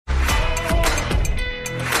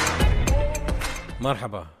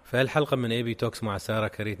مرحبا. في هالحلقة من اي بي توكس مع سارة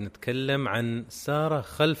كريت نتكلم عن سارة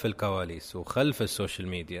خلف الكواليس وخلف السوشيال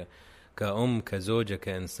ميديا، كأم كزوجة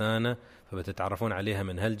كإنسانة، فبتتعرفون عليها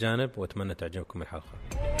من هالجانب، واتمنى تعجبكم الحلقة.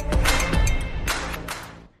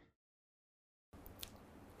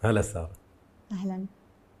 هلا سارة. أهلا.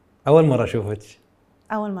 أول مرة أشوفك.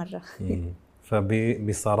 أول مرة.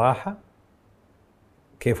 فبصراحة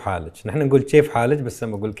كيف حالك؟ نحن نقول كيف حالك بس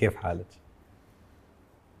أنا بقول كيف حالك.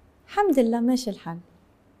 الحمد لله ماشي الحال.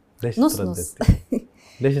 ليش نص ترددتي؟ نص.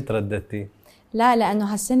 ليش ترددتي؟ لا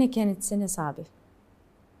لأنه هالسنة كانت سنة صعبة،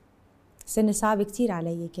 سنة صعبة كتير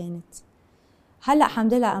علي كانت. هلأ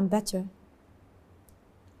الحمد لله I'm better.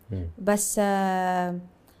 بس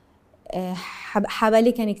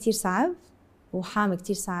حبالي كان كتير صعب وحام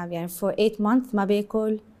كتير صعب، يعني for 8 months ما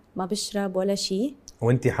باكل ما بشرب ولا شيء.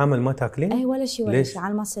 وانتي حامل ما تاكلين؟ أي ولا شيء ولا ليش؟ شيء،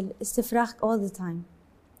 على المصل استفراغ all the time.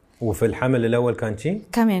 وفي الحمل الأول كان شيء؟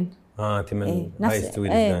 كمان انت من إيه. هاي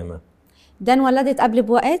السويدش دائما. دن ولدت قبل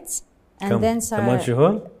بوقت and كم؟ then صار 8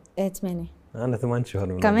 شهور؟ 8. أنا 8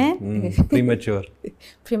 شهور كمان؟ premature.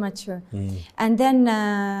 premature. and then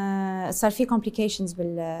صار في complications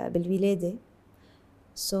بالولادة.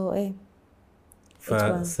 so ايه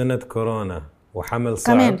فسنة كورونا وحمل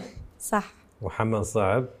صعب. كمان صح. وحمل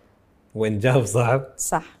صعب وإنجاب صعب.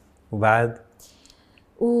 صح. وبعد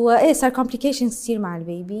وايه صار complications كتير مع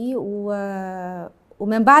البيبي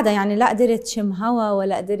ومن بعدها يعني لا قدرت شم هوا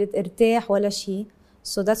ولا قدرت ارتاح ولا شيء.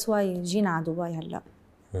 so that's why جينا على دبي هلا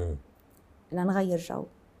لنغير جو.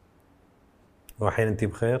 وحين انتي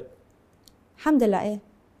بخير؟ الحمد لله. ايه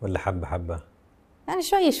ولا حبة حبة؟ يعني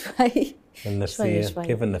شوي شوي. النفسية شوي.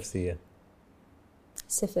 كيف النفسية؟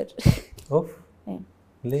 0. اوف. ايه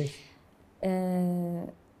ليش؟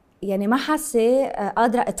 يعني ما حاسة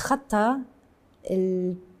قادرة اتخطى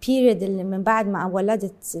البيريد اللي من بعد ما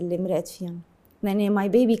ولدت اللي مرقت فيهم. يعني ماي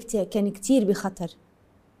بيبي كان كتير بخطر،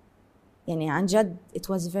 يعني عن جد it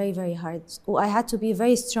was very very hard و I had to be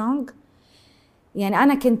very strong. يعني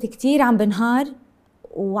أنا كنت كتير عم بنهار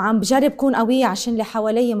وعم بجرب كون قوية عشان اللي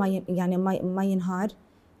حوالي ما ينهار،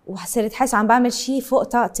 وصرت حس عم بعمل شيء فوق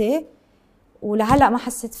طاقتي، ولهلا ما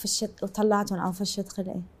حسيت فشت وطلعتهم أو فشت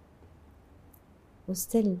خلقي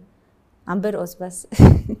وستيل عم برقص بس.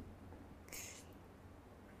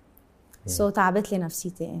 سو تعبت لي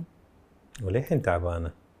نفسيتي. ايه وليحين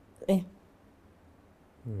تعبانة؟ ايه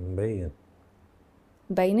مبين.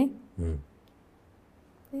 مبينة.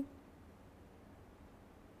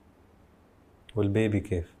 والبيبي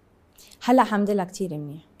كيف؟ هلا الحمد لله كتير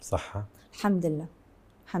منيح. صحة؟ الحمد لله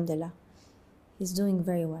الحمد لله he's doing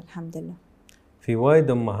very well الحمد لله. في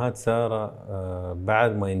وايد أمهات سارة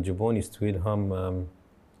بعد ما ينجبون يستوي لهم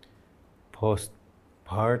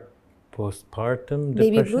postpartum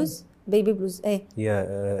depression. بيبي بلوز ايه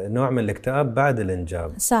يا نوع من الاكتئاب بعد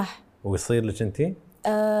الإنجاب. صح. ويصير لك أنتي؟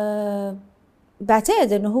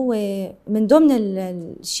 بعتقد إنه هو من ضمن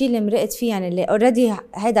الشيء اللي مرقت فيه، يعني اللي already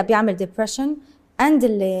هيدا بيعمل depression and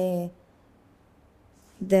اللي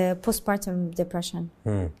the postpartum depression.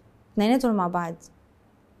 اثنيناتهم مع بعض،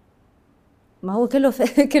 ما هو كله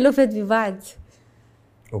كله فات ببعض.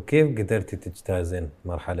 وكيف قدرتي تجتازين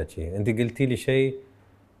مرحلة شيء؟ أنت قلتي لي شيء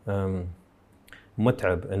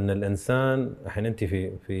متعب، إن الإنسان الحين أنت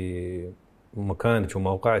في مكانك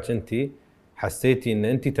وموقعك، أنت حسيتي إن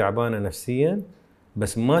أنت تعبانة نفسيا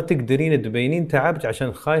بس ما تقدرين تبينين تعبك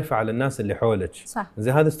عشان خايفة على الناس اللي حولك. صح.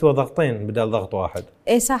 زي هذا استوى ضغطين بدل ضغط واحد.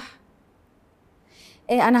 إيه صح.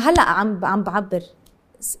 إيه أنا هلأ عم بعبر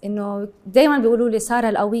إنه دايما بيقولوا لي سارة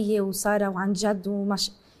القوية وسارة وعن جد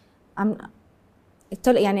ومش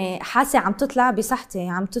يعني حاسة عم تطلع بصحتي،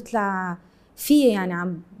 عم تطلع فيه، يعني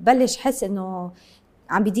عم بلش حس إنه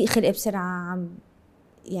عم بيضيق خلقي بسرعة، عم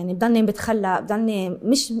يعني بضلني بتخلق، بضلني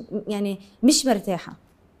مش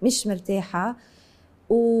مرتاحة.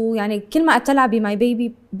 ويعني كل ما اطلع بماي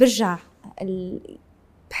بيبي برجع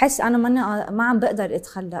بحس انا ما عم بقدر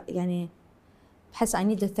اتخلق، يعني بحس I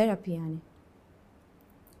need the therapy. يعني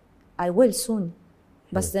I will soon.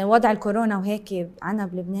 بس وضع الكورونا وهيك عنا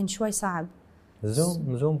بلبنان شوي صعب.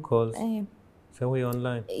 زوم كولز. ايه سوي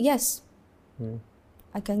اونلاين. yes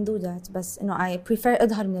I can do that، بس انه I prefer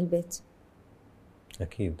اظهر من البيت.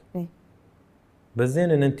 اكيد. ايه بس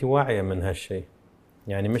زين ان انت واعيه من هالشيء،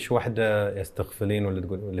 يعني مش وحده يستغفلين ولا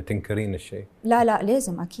تقول ولا تنكرين الشيء. لا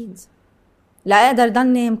لازم اكيد، لا اقدر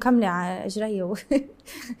ضلني مكمله على اجري.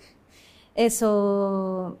 ايه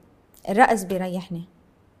الرقص بيريحني.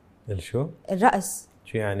 الشو؟ الرقص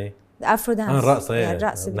شو يعني؟ افرو دانس. الرقص. ايه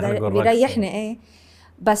الرقص بيريحني. ايه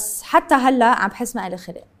بس حتى هلا عم بحس ما لي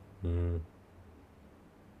خلق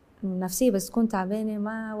نفسي، بس تكون تعبانه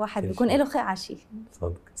ما واحد بيكون له خلق على شيء.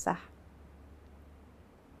 صدق. صح.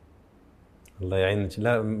 الله يعينك.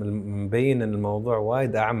 لا مبين ان الموضوع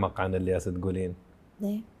وايد اعمق عن اللي تقولين.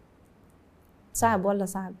 ليه؟ صعب والله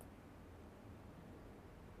صعب.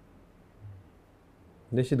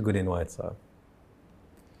 ليش تقولين وايد صعب؟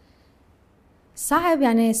 صعب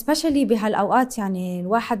يعني سبيشالي بهالاوقات، يعني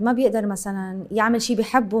الواحد ما بيقدر مثلا يعمل شيء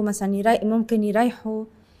بيحبه، مثلا ممكن يريحه،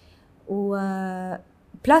 و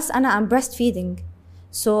بلس انا ام بريست فيدنج،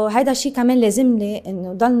 سو هيدا الشيء كمان لازم لي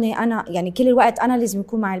انه ضلني انا يعني كل الوقت انا لازم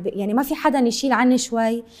اكون مع يعني ما في حدا يشيل عني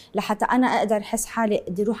شوي لحتى انا اقدر احس حالي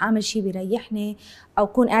بدي اروح اعمل شيء بيريحني، او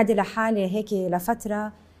اكون قاعده لحالي هيك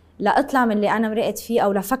لفتره لا اطلع من اللي انا مرقت فيه،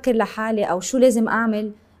 او لفكر لحالي او شو لازم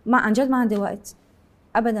اعمل. ما عن جد ما عندي وقت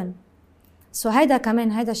ابدا. سو هيدا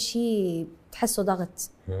كمان هيدا الشيء بتحسه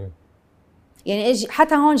ضغط. يعني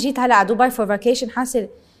حتى هون جيت هلا على دبي فور فاكيشن، حاسه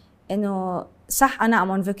انه صح انا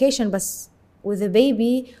ام اون فاكيشن بس with a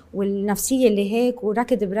baby والنفسيه اللي هيك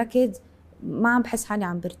وركض بركض ما عم بحس حالي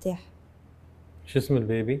عم برتاح. شو اسم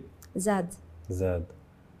البيبي؟ زاد. زاد.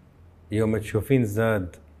 يوم تشوفين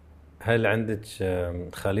زاد هل عندك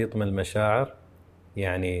خليط من المشاعر؟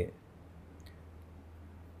 يعني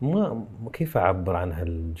ما كيف اعبر عن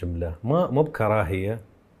هالجمله، مو بكراهيه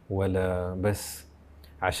ولا بس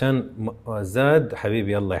عشان زاد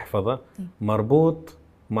حبيبي الله يحفظه مربوط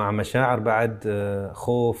مع مشاعر بعد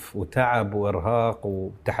خوف وتعب وارهاق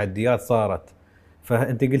وتحديات صارت،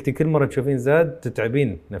 فانت قلتي كل مره تشوفين زاد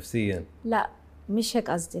تتعبين نفسيا. لا مش هيك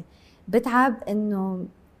قصدي، بتعب انه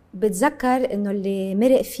بتذكر انه اللي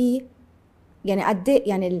مرق فيه، يعني قد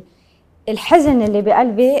يعني الحزن اللي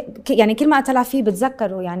بقلبي، يعني كل ما اطلع فيه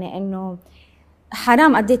بتذكره، يعني انه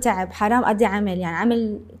حرام قد تعب، حرام قد عمل، يعني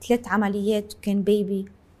عمل 3 عمليات وكان بيبي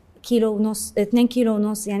 1.5 كيلو 2 كيلو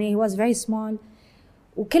ونص، يعني he was very small،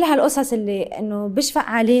 وكل هالقصص اللي انه بشفق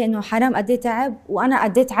عليه انه حرام قد تعب، وانا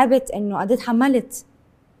قد تعبت انه قد تحملت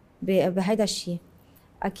بهيدا الشيء.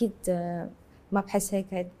 اكيد ما بحس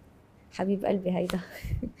هيك، حبيب قلبي هيدا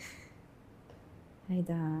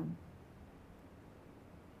هيدا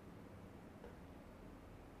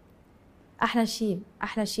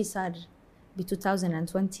احلى شيء صار ب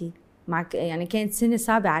 2020 مع يعني كانت سنه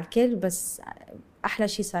صعبه على الكل، بس احلى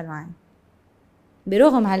شيء صار معي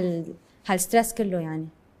برغم هالستريس كله يعني.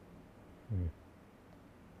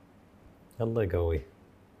 الله يقوي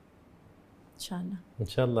ان شاء الله. ان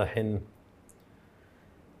شاء الله الحين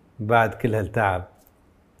بعد كل هالتعب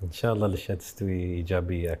ان شاء الله الاشياء تستوي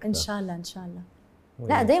ايجابيه اكثر. ان شاء الله ان شاء الله.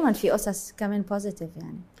 لا دائما في قصص كمان بوزيتيف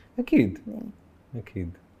يعني. اكيد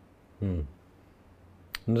اكيد.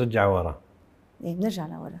 نرجع ورا. ايه بنرجع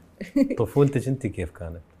لورا. طفولتك انت كيف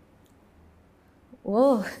كانت؟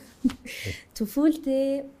 اوه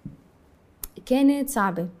طفولتي كانت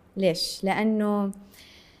صعبة. ليش؟ لأنه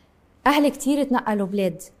أهلي كتير تنقلوا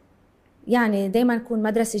بلاد، يعني دايما يكون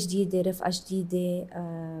مدرسة جديدة، رفقة جديدة،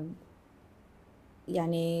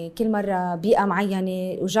 يعني كل مرة بيئة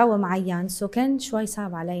معينة وجو معين، سو كان شوي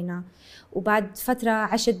صعب علينا. وبعد فترة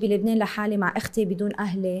عشت بلبنان لحالي مع أختي بدون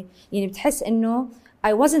أهلي، يعني بتحس إنه I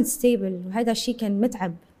wasn't stable، وهذا الشيء كان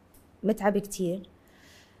متعب كتير.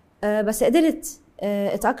 بس قدرت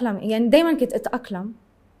أتأقلم، يعني دايما كنت أتأقلم،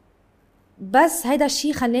 بس هيدا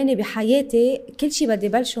الشيء خلاني بحياتي كل شيء بدي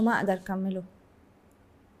بلشه ما أقدر كمله،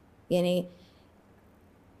 يعني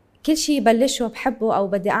كل شيء بلشه بحبه أو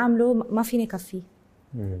بدي أعمله ما فيني كفيه.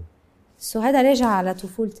 سو هذا راجع على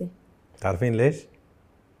طفولتي. تعرفين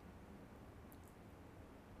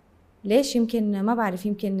ليش؟ يمكن ما بعرف،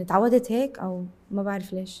 يمكن تعودت هيك أو ما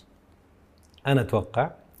بعرف ليش. أنا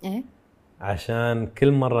أتوقع إيه؟ عشان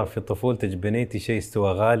كل مرة في طفولتك بنيتي شيء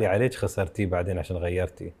استوى غالي عليك خسرتيه بعدين عشان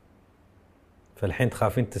غيرتيه، فالحين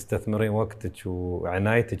تخافين تستثمرين وقتك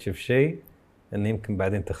وعنايتك في شيء إنه يمكن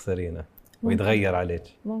بعدين تخسرينه ويتغير عليك.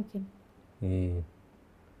 ممكن.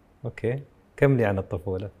 أوكي كملي عن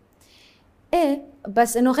الطفولة. إيه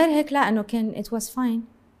بس إنه غير هيك لا، إنه كان it was fine.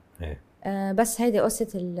 إيه. بس هيدي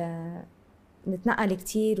قصة نتنقل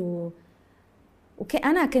كتير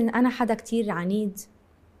أنا حدا كتير عنيد،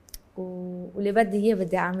 واللي بدي إياه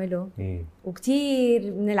بدي أعمله.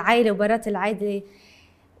 وكتير من العائلة وبرات العائلة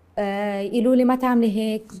يقولوا لي ما تعملي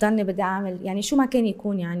هيك، ضلني بدي أعمل، يعني شو ما كان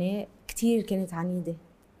يكون، يعني كتير كانت عنيدة.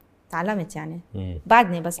 تعلمت يعني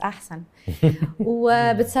بعدني بس أحسن.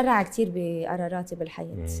 وبتسرع كتير بقراراتي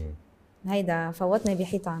بالحياة. هيدا فوتني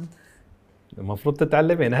بحيطان. المفروض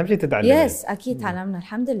تتعلمين، أهم شيء تتعلمين. يس أكيد تعلمنا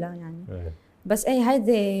الحمد لله يعني. بس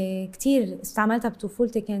هيدي كتير استعملتها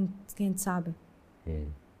بطفولتي، كانت صعبة.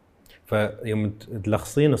 فيوم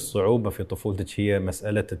تلخصين الصعوبة في طفولتك هي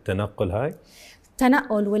مسألة التنقل، هاي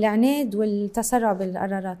التنقل والعناد والتسرع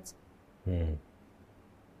بالقرارات.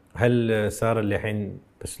 هل سارة اللي الحين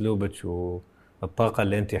باسلوبك والطاقة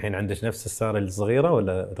اللي انت الحين عندك نفس السارة الصغيرة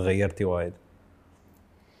ولا تغيرتي وايد؟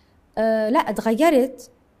 لا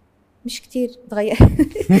تغيرت، مش كتير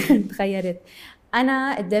تغيرت.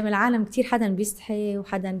 انا قدام العالم كتير حدا بيستحي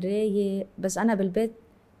وحدا رايق، بس انا بالبيت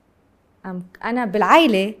انا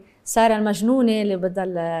بالعائله صار المجنونه اللي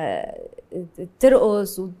بتضل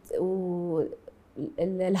ترقص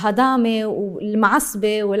والهضامه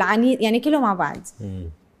والمعصبه والعنيد، يعني كله مع بعض.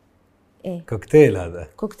 ايه كوكتيل، هذا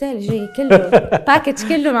كوكتيل جاي كله باكج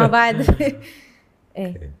كله مع بعض.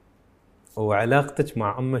 ايه. وعلاقتك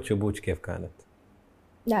مع امك وابوك كيف كانت؟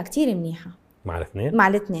 لا كتير منيحه. مع الاثنين؟ مع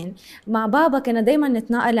الاثنين. مع بابا كنا دايما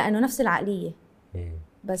نتناقل لانه نفس العقليه.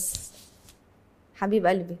 بس حبيب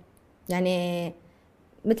قلبي يعني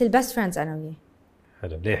مثل بيست فريندز انا وياه.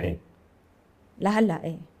 حلو. للحين؟ لهلا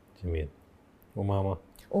ايه. جميل. وماما؟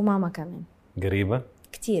 وماما كمان قريبه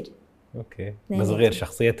كتير. اوكي. بس غير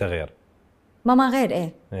شخصيتها غير؟ ماما غير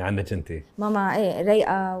ايه. يعني عندك انت ماما ايه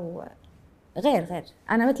رايقه غير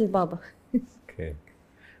انا مثل بابا. اوكي.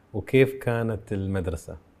 وكيف كانت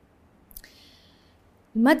المدرسه؟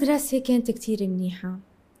 المدرسه كانت كتير منيحه،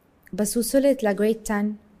 بس وصلت لجريد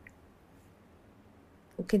 10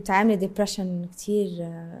 وكنت عامله ديبرشن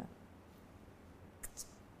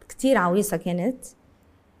كتير عويصه كانت،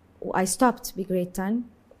 و I stopped بجريد 10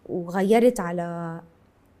 وغيرت على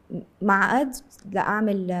معقد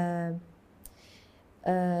لأعمل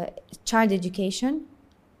child education.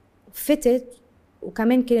 فتت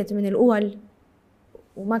وكمان كانت من الأول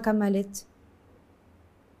وما كملت،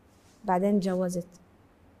 بعدين تجوزت.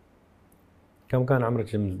 كم كان عمرك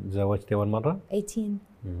تزوجتي أول مرة؟ 18.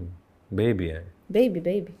 بيبي يعني.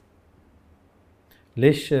 بيبي.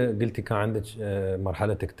 ليش قلتي كان عندك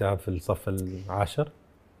مرحلة اكتئاب في الصف العاشر؟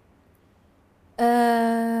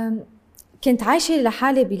 كنت عايشة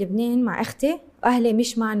لحالي بلبنان مع أختي، أهلي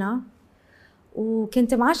مش معنا،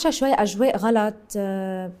 وكنت معاشة شوي أجواء غلط.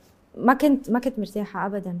 ما كنت مرتاحة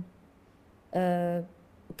أبدا.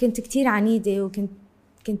 كنت كتير عنيدة،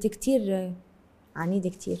 كنت كتير عنيدة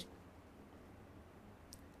كتير.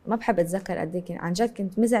 ما بحب أتذكر قد ايه عن جد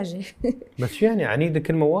كنت مزعجة. بس شو يعني عنيدة؟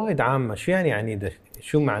 كلمة وايد عامة. شو يعني عنيدة؟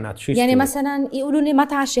 شو معنات؟ شو يعني مثلا يقولوا لي ما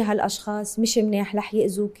تعاشي هالأشخاص، مش منيح رح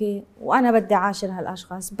يأذوكي، وأنا بدي عاشر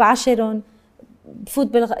هالأشخاص، بعاشرهم بفوت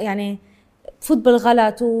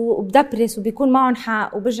بالغلط وبدبرس وبيكون معهم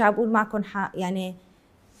حق وبرجع بقول معكم حق. يعني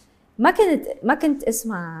ما كنت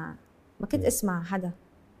اسمع حدا،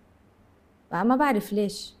 ما بعرف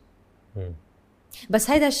ليش. بس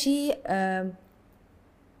هيدا الشيء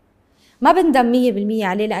ما بندم 100%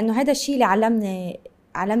 عليه، لأنه هيدا الشيء اللي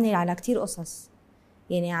علمني على كتير قصص.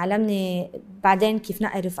 يعني علمني بعدين كيف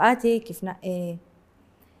نقي رفقاتي، كيف نقي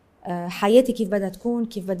حياتي، كيف بدها تكون،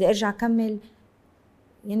 كيف بدي ارجع اكمل.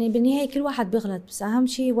 يعني بالنهايه كل واحد بيغلط، بس اهم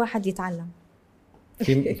شيء واحد يتعلم.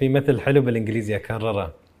 في مثل حلو بالانجليزي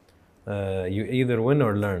اكرره، you either win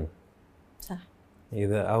or learn. صح.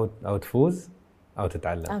 اذا او تفوز او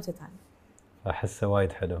تتعلم. احسه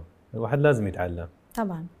وايد حلو. الواحد لازم يتعلم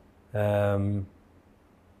طبعا.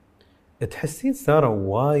 تحسين سارة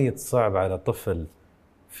وايد صعب على طفل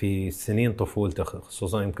في سنين طفولته،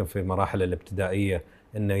 خصوصا يمكن في المراحل الابتدائية،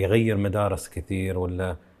 انه يغير مدارس كثير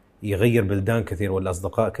ولا يغير بلدان كثير ولا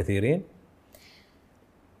اصدقاء كثيرين؟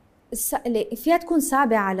 فيها تكون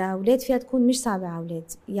صعبة على أولاد، فيها تكون مش صعبة على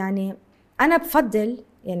أولاد. يعني أنا بفضل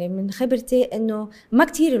يعني من خبرتي إنه ما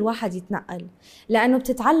كتير الواحد يتنقل، لأنه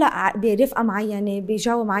بتتعلق برفقة معينة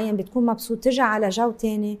بجو معين، بتكون مبسوط، ترجع على جو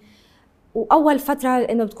تاني. وأول فترة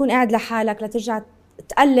إنه بتكون قاعد لحالك لترجع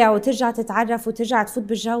تقلع وترجع تتعرف وترجع تفوت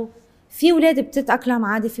بالجو. في أولاد بتتأقلم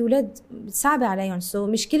عادي، في أولاد صعبة عليهم.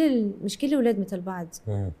 مش كل الأولاد مثل بعض.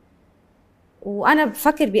 وأنا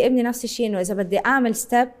بفكر بابني نفس الشيء، إنه إذا بدي أعمل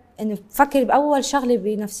ستيب إنه بفكر بأول شغلة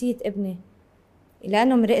بنفسية ابني،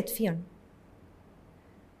 لأنه مرقت فيهم.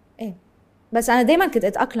 إيه بس أنا دايما كنت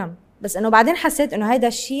أتأقلم، بس إنه بعدين حسيت إنه هيدا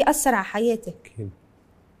الشيء أثر على حياتي. أكيد.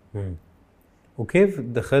 وكيف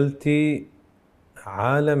دخلتي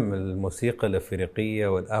عالم الموسيقى الأفريقية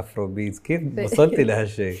والأفرو بيتس؟ كيف وصلتي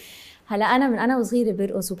لهالشيء؟ هلا أنا من أنا وصغيرة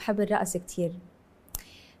برقص وبحب الرقص كتير.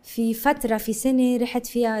 في فترة في سنة رحت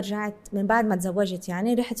فيها، رجعت من بعد ما تزوجت،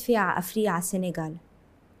 يعني رحت فيها على أفريقيا على السنغال.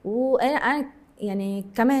 وأنا يعني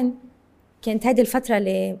كمان كانت هذه الفترة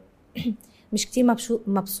اللي مش كتير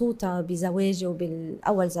مبسوطة بزواجي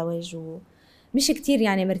وبالأول زواج، ومش كتير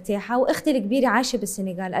يعني مرتاحة. وأختي الكبيرة عايشة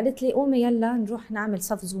بالسنغال، قالت لي قومي يلا نروح نعمل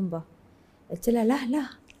صف زومبا. قلت لها لا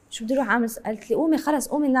شو بدي اروح اعمل؟ قالت لي قومي خلص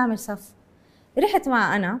قومي نعمل صف. رحت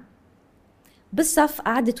مع انا بالصف،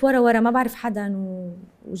 قعدت ورا ما بعرف حدا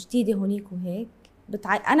وجديده هونيك وهيك.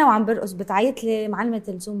 انا وعم برقص بتعيط لي معلمه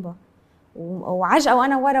الزومبا وعجقه،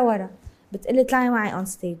 وانا ورا بتقلي اطلعي معي اون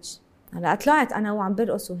ستيج. هلا طلعت انا وعم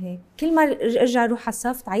برقص وهيك، كل ما ارجع اروح على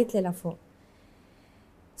الصف تعيط لي لفوق.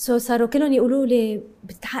 صاروا كلهم يقولوا لي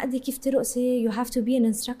بتعقدي كيف ترقصي، you have to be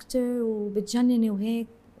an instructor وبتجنني وهيك،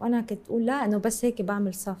 وانا كنت اقول لا انه بس هيك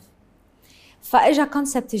بعمل صف. فاجا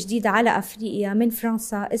كونسبت جديد على افريقيا من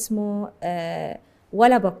فرنسا اسمه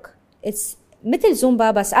ولا بوك، اتس مثل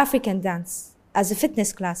زومبا بس افريكان دانس از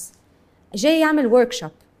فيتنس كلاس، جاي يعمل ورك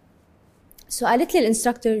شوب. سو قالت لي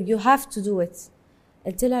الانستراكتور يو هاف تو دو ات،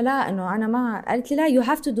 قلت لها لا انه انا ما، قالت لي لا يو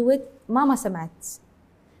هاف تو دو ات، ما سمعت،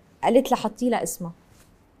 قالت لها حطي لها اسمها.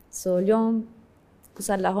 سو اليوم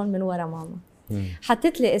صار لهون من ورا ماما.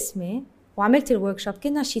 حطيت لي اسمي وعملت الورك شوب،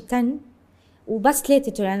 كنا شي 10 وبس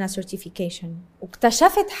 3 طلعنا سيرتيفيكيشن،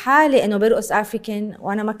 واكتشفت حالي انه برقص افريكان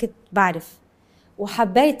وانا ما كنت بعرف،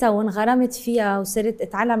 وحبيتها وانغرمت فيها وصرت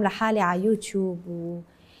اتعلم لحالي على يوتيوب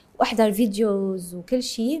واحضر فيديوز وكل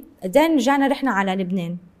شيء. بعدين رجعنا رحنا على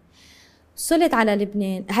لبنان، وصلت على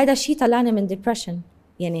لبنان هذا الشيء طلعني من ديبرشن،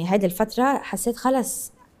 يعني هيدي الفترة حسيت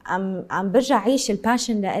خلص عم برجع عيش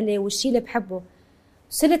الباشن لإلي والشيء اللي بحبه.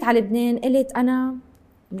 وصلت على لبنان قلت أنا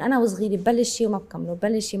من أنا وصغيرة ببلش شيء وما بكمله،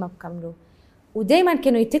 ببلش شيء ما بكمله. ودايما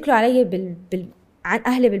كانوا يتكلوا علي عن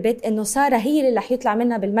أهلي بالبيت إنه سارة هي اللي رح يطلع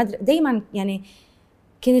منها بالمدرسة، دايما يعني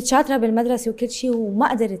كنت شاطرة بالمدرسة وكل شيء وما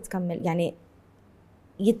قدرت تكمل، يعني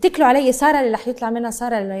يتكلوا علي سارة اللي رح يطلع منها،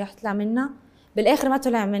 سارة اللي رح يطلع منها، بالآخر ما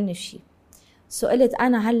طلع مني شيء. سئلت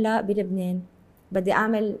أنا هلأ بلبنان بدي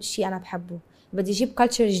أعمل شيء أنا بحبه، بدي أجيب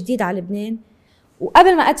كالتشر جديد على لبنان.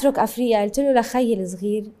 وقبل ما أترك أفريقيا قلت له لخيي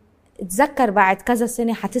الصغير تذكر بعد كذا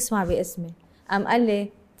سنة حتسمع باسمي. قام قال لي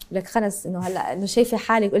لك خلص إنه هلأ إنه شايفة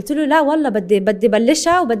حالك، قلت له لا والله بدي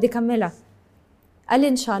بلشها وبدي كملها. قال لي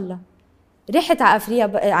إن شاء الله. رحت على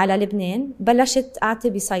أفريقيا على لبنان، بلشت أعطي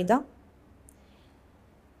بصيدا،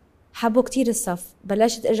 حبوا كتير الصف،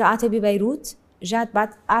 بلشت ارجع اعطي ببيروت، رجعت بعد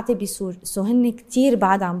اعطي بسور. سو هن كتير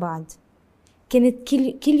بعاد عن بعض، كنت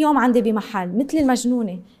كل يوم عندي بمحل مثل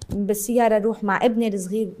المجنونه، بالسياره روح مع ابني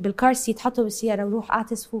الصغير بالكار سيت، حطه بالسياره وروح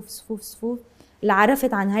اعطي صفوف صفوف صفوف، اللي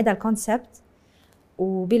عرفت عن هذا الكونسبت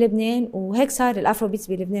وبلبنان. وهيك صار الافرو بيتس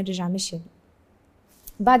بلبنان رجع مشي.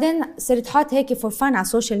 بعدين صرت حاط هيك فور فان على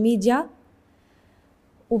السوشيال ميديا،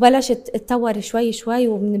 وبلشت اتطور شوي شوي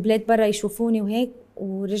ومن بلاد برا يشوفوني وهيك،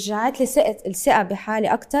 ورجعت لي الثقة بحالي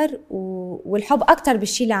أكتر والحب أكتر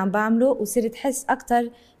بالشي اللي عم بعمله، وصرت حس أكتر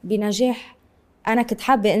بنجاح أنا كنت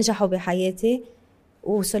حابة أنجحه بحياتي،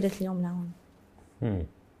 ووصلت اليوم لهون.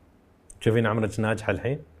 تشوفين عمرك ناجحة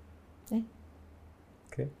الحين؟ إيه.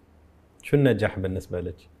 أوكي. شو النجاح بالنسبة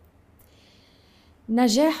لك؟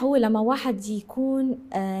 النجاح هو لما واحد يكون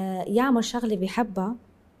يعمل شغلة بيحبها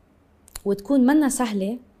وتكون منها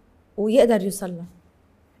سهلة ويقدر يوصلها.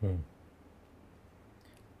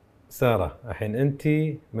 سارة الحين أنت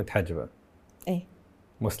متحجبة، إيه،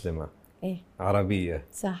 مسلمة، إيه، عربية،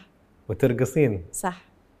 صح، وترقصين، صح،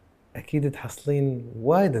 أكيد تحصلين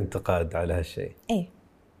وايد انتقاد على هالشيء. إيه.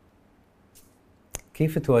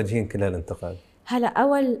 كيف تواجهين كل هالانتقاد؟ هلا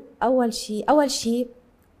أول شيء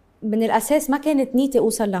من الأساس ما كانت نيتي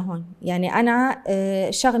أوصل لهون، يعني أنا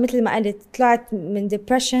شغل مثل ما قلت طلعت من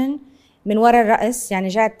ديبرشن من وراء الرقص، يعني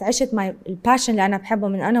رجعت عشت مع الباشن اللي أنا بحبه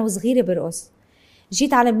من أنا وصغيرة برقص.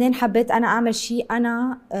 جيت على لبنان حبيت أنا أعمل شيء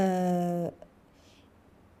أنا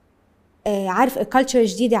عارف كالتشر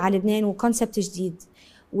جديدة على لبنان وكونسبت جديد،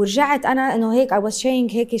 ورجعت أنا إنه هيك I was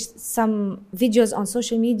sharing هيك some videos on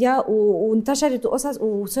social media وانتشرت وقصص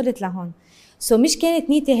ووصلت لهون. مش كانت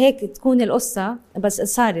نيتي هيك تكون القصة، بس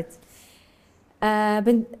صارت.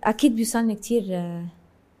 أكيد بيوصلني كتير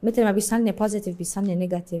مثل ما بيوصلني بوزيتيف بيوصلني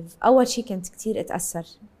نيجاتيف. أول شيء كنت كتير أتأثر.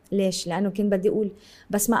 ليش؟ لأنه كنت بدي أقول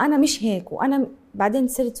بس ما أنا مش هيك، وأنا بعدين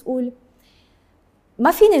صرت أقول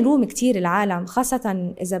ما فيني نلوم كتير العالم،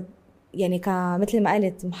 خاصة إذا يعني مثل ما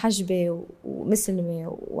قلت محجبة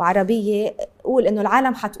ومسلمة وعربية، أقول إنه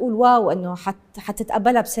العالم حتقول واو إنه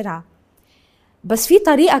حتتقبلها بسرعة. بس في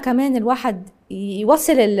طريقة كمان الواحد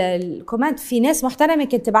يوصل الكومنت. في ناس محترمة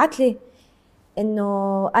كنت تبعت لي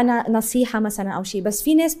إنه أنا نصيحة مثلا أو شيء، بس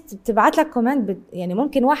في ناس تبعت لك كومنت يعني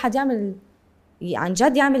ممكن واحد يعمل عن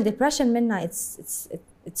جد يعمل depression منها.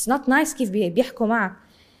 it's not nice كيف بيحكوا معك.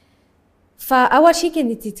 فأول شيء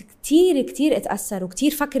كنت كتير اتأثر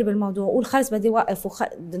وكتير فكر بالموضوع وقول خلص بدي وقف،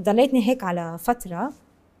 ضليتني هيك على فترة.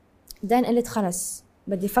 دين قلت خلص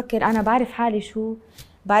بدي فكر، أنا بعرف حالي شو،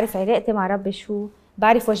 بعرف علاقتي مع ربي شو،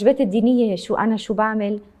 بعرف واجباتي الدينية شو، أنا شو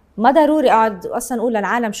بعمل، ما ضروري أقعد أصلا أقول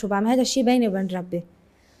للعالم شو بعمل، هذا الشيء بيني وبين ربي.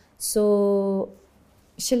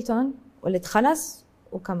 شلتون قلت خلص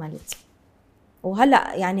وكملت.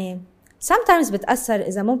 وهلأ يعني sometimes بتأثر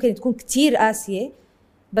إذا ممكن تكون كتير قاسية،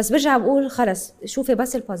 بس برجع بقول خلص شوفي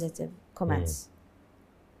بس البوزيتيف كومنتس.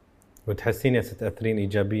 وتحسين تأثرين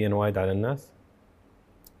إيجابيا وايد على الناس؟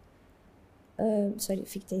 سوري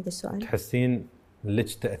فيك تعيد السؤال؟ تحسين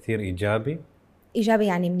لك تاثير ايجابي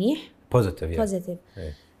يعني منيح بوزيتيف يعني بوزيتيف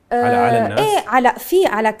على الناس؟ ايه،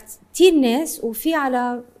 على كتير ناس، وفي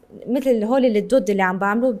على مثل هول اللي ضد اللي عم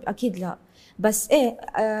بعمله اكيد لا. بس ايه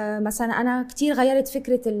مثلا انا كتير غيرت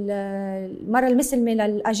فكره المراه المسلمه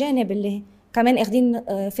للاجانب اللي كمان اخذين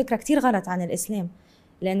فكره كتير غلط عن الاسلام،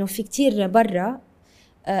 لانه في كتير برا.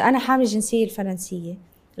 انا حامل الجنسيه الفرنسيه،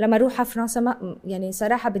 لما اروح على فرنسا يعني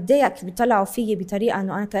صراحه بتضايق، بيطلعوا فيي بطريقه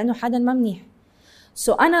انه انا كانه حدا ما منيح.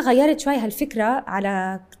 انا غيرت شوي هالفكره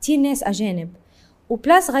على كتير ناس اجانب،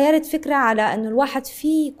 وبلاس غيرت فكره على انه الواحد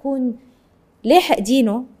فيه يكون لاحق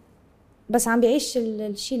دينه بس عم بيعيش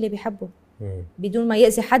الشيء اللي بيحبه بدون ما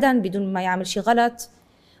يأذي حدا، بدون ما يعمل شيء غلط.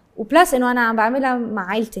 وبلاس انه انا عم بعملها مع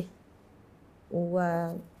عائلتي،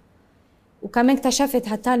 وكمان اكتشفت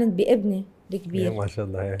هالتالنت بابني الكبير ما شاء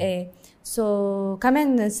الله. ايه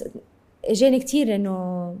كمان اجاني كتير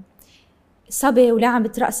انه صبي ولا عم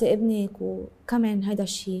بترقصي ابنك، وكمان هيدا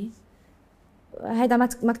الشيء هيدا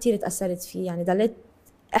ما كتير تأثرت فيه. يعني ضليت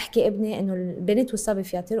احكي ابني انه البنت والصبي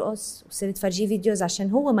فيها ترقص، وصرت فرجيه فيديوز عشان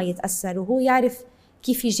هو ما يتأثر وهو يعرف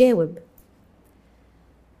كيف يجاوب.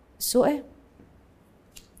 ايه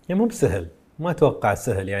يعني مو بسهل، ما اتوقع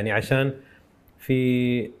سهل يعني، عشان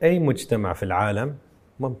في اي مجتمع في العالم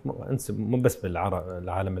مو بس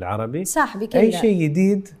بالعالم العربي صح، بكل اي شيء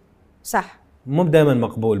جديد صح مو دائما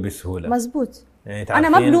مقبول بسهوله. مزبوط. يعني انا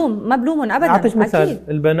ما بلومهم ابدا. اعطيك مثال أكيد.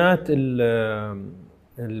 البنات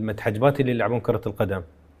المتحجبات اللي يلعبون كرة القدم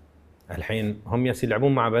الحين هم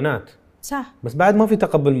يلعبون مع بنات صح، بس بعد ما في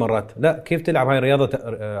تقبل مرات. لا كيف تلعب هاي رياضة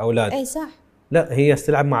اولاد؟ اي صح. لا هي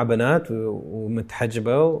تلعب مع بنات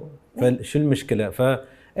ومتحجبة فشو المشكلة؟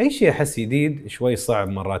 فأي شيء أحس جديد شوي صعب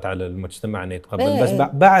مرات على المجتمع أن يتقبل. بس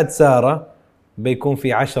بعد سارة بيكون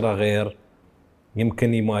في 10 غير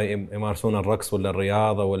يمكن يمارسون الرقص ولا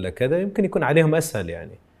الرياضة ولا كذا، يمكن يكون عليهم أسهل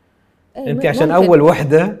يعني. أنت عشان ممكن. أول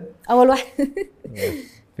وحدة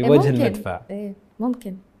في وجه المدفع.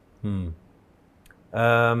 ممكن.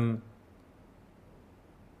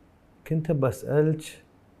 كنت بسألك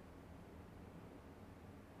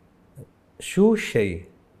شو الشيء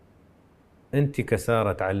أنت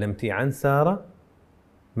كسارة تعلمتيه عن سارة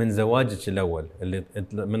من زواجك الأول، اللي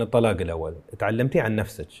من الطلاق الأول تعلمتيه عن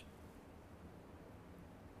نفسك؟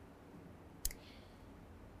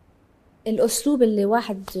 الأسلوب اللي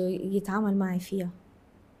واحد يتعامل معي فيها.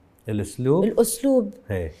 الأسلوب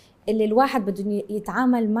هي. اللي الواحد بده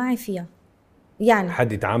يتعامل معي فيها. يعني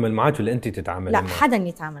حد يتعامل معك ولا أنت تتعامل معه؟ لا، حدا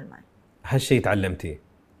يتعامل معي. هالشيء تعلمتيه؟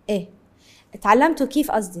 إيه تعلمته.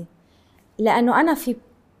 كيف قصدي؟ لأنه أنا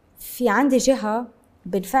في عندي جهة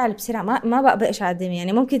بالفعل بسرعة ما بقبقش قدامي.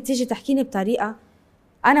 يعني ممكن تيجي تحكيني بطريقة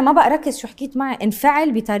أنا ما بقى ركز شو حكيت معي،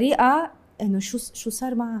 انفعل بطريقة إنه شو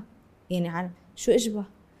صار معه، يعني شو إجبه.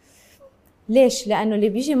 ليش؟ لأنه اللي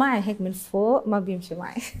بيجي معي هيك من فوق ما بيمشي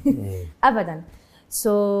معي أبداً.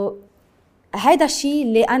 هيدا الشيء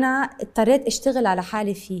اللي أنا اضطريت أشتغل على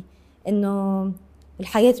حالي فيه، إنه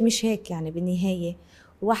الحياة مش هيك يعني بالنهاية،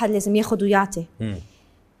 الواحد لازم ياخد ويعطي.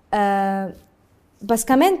 بس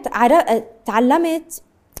كمان تعلمت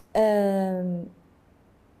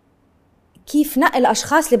كيف نقل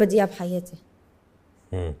الأشخاص اللي بدي إياه بحياتي.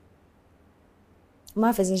 ما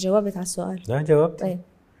أعرف إذا جاوبت على السؤال. لا جاوبت. إيه.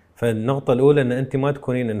 فالنقطة الأولى أن أنت ما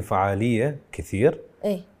تكونين انفعالية كثير.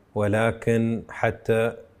 إيه. ولكن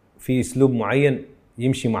حتى في أسلوب معين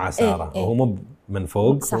يمشي مع سارة. إيه. وهو مو من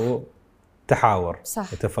فوق. صح. هو تحاور.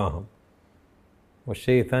 صح. وتفاهم.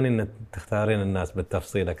 والشيء الثاني أن تختارين الناس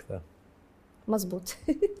بالتفصيل أكثر. مزبوط.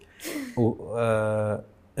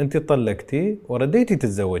 أنت طلقتي ورديتي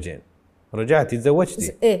تتزوجين، رجعتي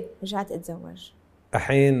تزوجتي. إيه رجعت أتزوج.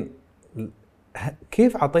 الحين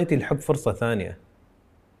كيف عطيتي الحب فرصة ثانية؟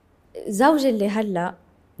 زوجي اللي هلأ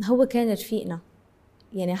هو كان رفيقنا.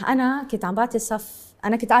 يعني أنا كنت عم بعطي صف،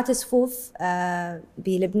 أنا كنت أعطي صفوف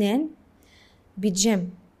بلبنان بجيم،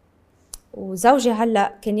 وزوجي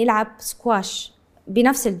هلأ كان يلعب سكواش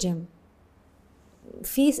بنفس الجيم.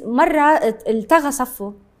 في مرة التغى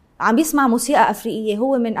صفه عم بيسمع موسيقى أفريقية،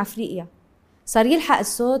 هو من أفريقيا، صار يلحق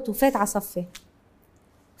الصوت وفات على صفي.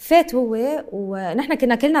 فات هو ونحن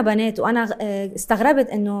كنا كلنا بنات، وأنا استغربت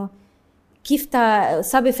إنه كيف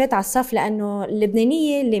صبي فات على الصف، لأنه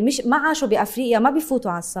اللبنانية اللي مش ما عاشوا بأفريقيا ما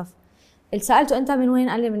بيفوتوا على الصف. سألته أنت من وين؟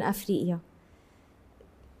 قال لي من أفريقيا.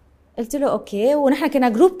 قلت له أوكي، ونحن كنا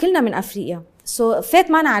جروب كلنا من أفريقيا.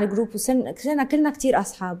 فات معنا على الجروب وصرنا كلنا كتير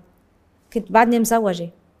أصحاب. كنت بعدني مزوجة،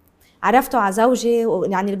 عرفته على زوجي،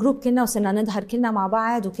 يعني الجروب كلنا وصرنا نظهر كلنا مع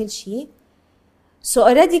بعض وكل شيء.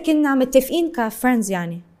 اوريدي كنا متفقين كفريندز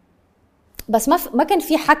يعني، بس ما كان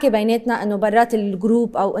في حكي بيناتنا انه برات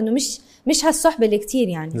الجروب، او انه مش هالصحبه اللي كتير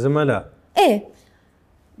يعني زملاء. ايه.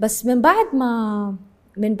 بس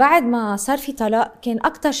من بعد ما صار في طلاق كان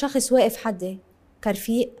اكتر شخص واقف حدي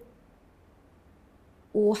كرفيق،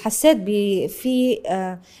 وحسيت في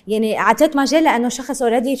يعني اعطيت مجال لانه شخص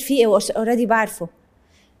اوريدي رفيقي واوريدي بعرفه.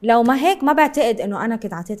 لو ما هيك ما بعتقد انه انا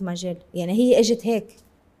كنت اعطيت مجال، يعني هي اجت هيك.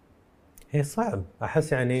 هي صعب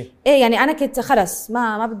احس يعني ايه يعني انا كنت خلص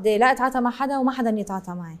ما بدي لا اتعاطى مع حدا وما حدا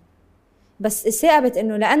يتعاطى معي، بس ثاقبت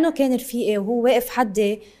انه لانه كان رفيقي وهو واقف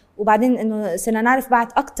حدي، وبعدين انه صرنا نعرف بعض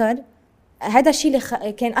اكثر، هذا الشيء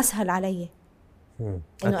اللي كان اسهل علي. انه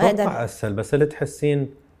اتوقع اسهل. بس هل تحسين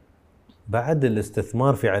بعد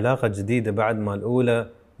الاستثمار في علاقه جديده بعد ما الاولى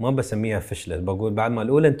ما بسميها فشلت، بقول بعد ما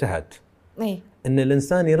الاولى انتهت، ايه ان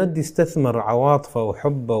الانسان يرد يستثمر عواطفه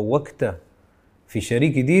وحبه ووقته في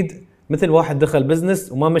شريك جديد، مثل واحد دخل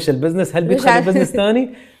بزنس وما مشى البزنس، هل بيدخل بزنس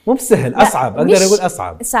ثاني؟ مو بسهل، اصعب، اقدر اقول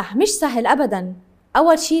اصعب. صح، مش سهل ابدا.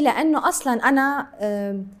 اول شيء لانه اصلا انا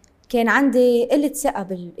كان عندي قله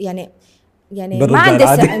ثقه يعني ما عندي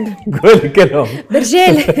ثقه قولي كلهم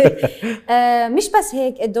برجال مش بس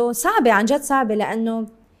هيك، انه صعبه عن جد صعبه، لانه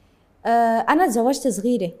انا تزوجت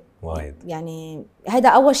صغيره وايد. يعني هذا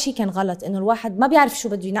اول شيء كان غلط، انه الواحد ما بيعرف شو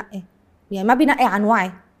بده ينقي، يعني ما بينقي عن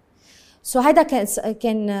وعي. هذا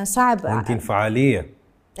كان صعب. وانت انفعاليه.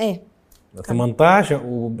 ايه 18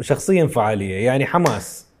 وشخصيا انفعاليه، يعني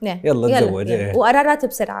حماس. يلا تزوج. إيه. وقرارات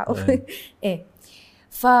بسرعه. ايه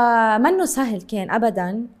فمنه سهل كان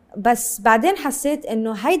ابدا. بس بعدين حسيت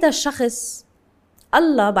انه هيدا الشخص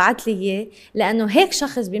الله بعت لي اياه، لانه هيك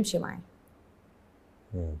شخص بيمشي معي.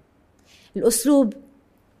 الاسلوب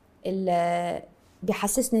اللي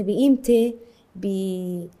بيحسسني بقيمتي،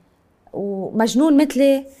 ومجنون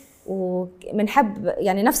مثلي، ومنحب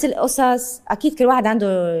يعني نفس القصص. اكيد كل واحد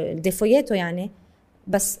عنده ديفوياته يعني،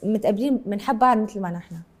 بس متقابلين منحب بعض مثل ما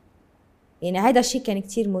نحن. يعني هذا الشيء كان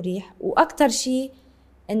كتير مريح. واكتر شيء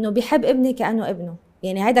انه بيحب ابني كأنه ابنه.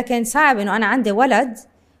 يعني هذا كان صعب، انه انا عندي ولد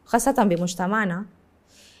خاصة بمجتمعنا،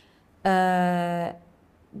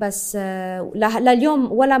 بس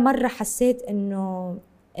لليوم ولا مرة حسيت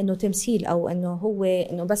انه تمثيل، او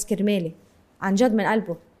انه بس كرمالي، عن جد من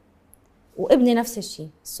قلبه. وابني نفس الشيء.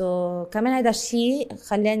 كمان هذا الشيء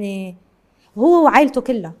خلاني، هو وعائلته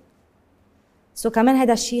كلها، كمان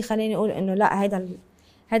هذا الشيء خلاني اقول انه لا،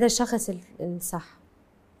 هذا الشخص الصح.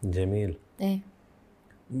 جميل. ايه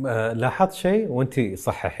لاحظت شيء وانت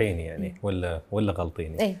صححيني يعني، ولا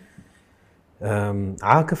غلطيني؟ ايه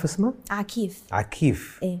عاكف اسمه؟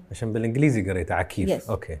 عكيف. إيه؟ عشان بالانجليزي قريته عكيف. Yes.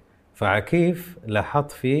 اوكي. فعكيف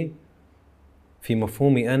لاحظت في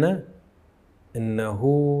مفهومي انا انه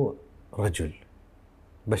هو رجل،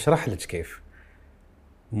 بشرح لك كيف.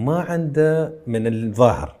 ما عنده من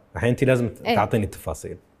الظاهر، الحين انت لازم تعطيني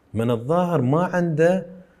التفاصيل. من الظاهر ما عنده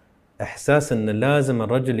احساس ان لازم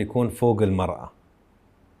الرجل يكون فوق المرأة،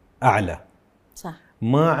 اعلى. صح.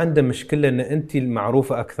 ما عنده مشكلة ان انت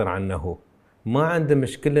المعروفة اكثر عنه هو. ما عنده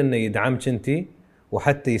مشكلة انه يدعمك انت،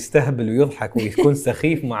 وحتى يستهبل ويضحك ويكون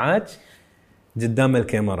سخيف معاك قدام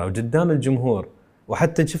الكاميرا وقدام الجمهور.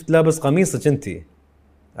 وحتى شفت لابس قميصك انت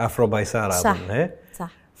افرو بايسارة. صح.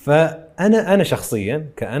 صح. فانا شخصيا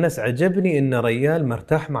كأنس عجبني ان ريال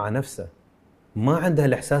مرتاح مع نفسه، ما عندها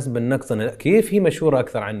الاحساس بالنقص. كيف هي مشهورة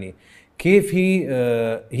اكثر عني، كيف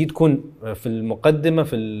هي تكون في المقدمة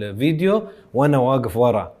في الفيديو وانا واقف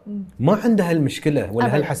ورا. ما عندها المشكلة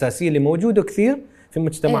ولا هالحساسية اللي موجودة كثير في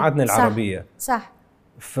مجتمعاتنا العربية. صح.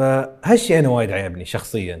 فهالشيء انا وايد عجبني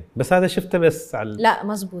شخصيا، بس هذا شفته بس لا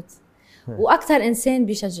مزبوط. واكثر انسان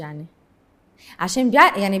بيشجعني، عشان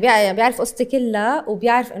بيعرف قصتي كلها،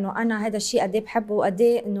 وبيعرف انه انا هذا الشيء قد ايه بحبه، وقد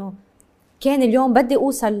ايه انه كان اليوم بدي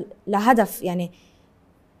اوصل لهدف. يعني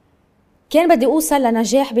كان بدي اوصل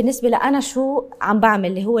لنجاح بالنسبه لأنا شو عم بعمل،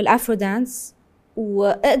 اللي هو الافرو دانس،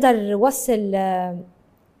 واقدر اوصل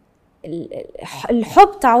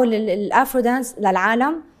الحب تاعه الافرو دانس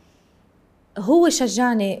للعالم. هو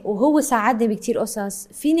شجعني وهو ساعدني بكتير قصص.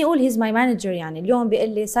 فيني اقول هيز ماي مانجر. يعني اليوم بيقول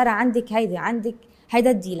لي سارة عندك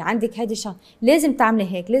هيدا الديل، عندك هيدي الشغله، لازم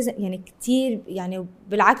تعملي هيك، لازم. يعني كتير، يعني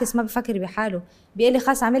بالعكس ما بفكر بحاله، بيقول لي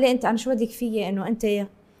خلاص اعملي انت، انا شو بدك فيي، انه انت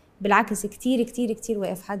بالعكس كتير كتير كتير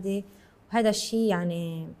واقف حدي. وهذا الشيء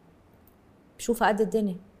يعني بشوفه قد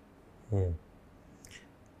الدنيا.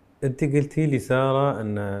 انت قلتي لي سارة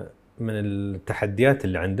ان من التحديات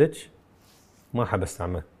اللي عندك، ما حاب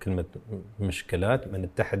استعمل كلمة مشكلات، من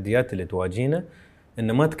التحديات اللي تواجهينه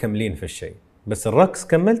ان ما تكملين في الشيء، بس الرقص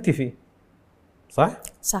كملتي فيه. صح.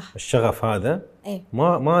 الشغف هذا ايه؟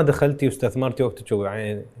 ما دخلتي واستثمرتي وقتك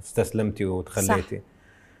وعين استسلمتي وتخليتي. صح.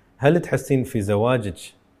 هل تحسين في زواجك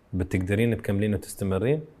بتقدرين تكملين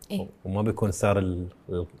وتستمرين؟ إيه؟ وما بيكون صار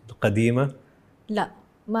القديمة؟ لا،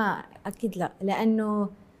 ما أكيد لا، لأنه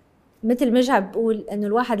مثل ما بقول انه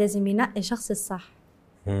الواحد لازم ينقي شخص الصح.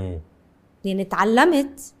 يعني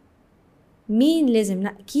تعلمت مين لازم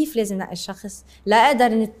كيف لازم نقي الشخص لا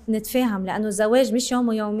اقدر نتفاهم، لانه الزواج مش يوم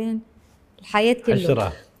ويومين، الحياه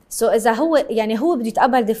كله. اذا هو يعني هو بده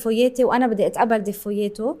يتقبل ديفوياتي وانا بدي اتقبل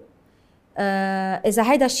ديفوياته،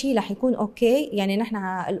 اذا هيدا الشيء رح يكون اوكي، يعني نحن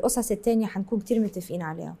القصص الثانيه حنكون كتير متفقين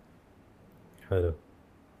عليها. حلو،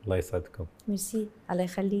 الله يسعدكم. ميرسي، الله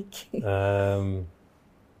يخليك.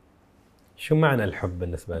 شو معنى الحب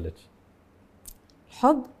بالنسبه لك؟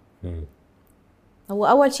 الحب هو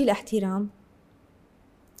اول شيء الاحترام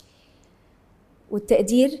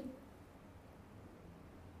والتقدير،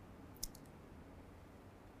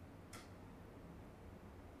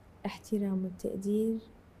 احترام والتقدير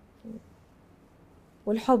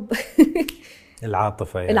والحب.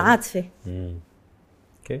 العاطفة يعني. العاطفة.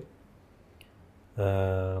 اوكي.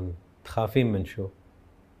 تخافين من شو؟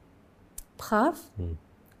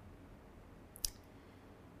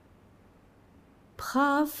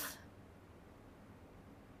 بخاف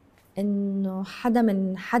انه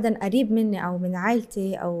حدا قريب مني او من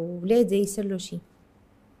عائلتي او اولادي يصير له شيء.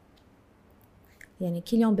 يعني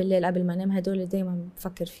كل يوم بالليل قبل ما انام هدول دايما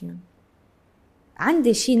بفكر فيهم.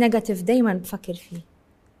 عندي شيء نيجاتيف دايما بفكر فيه،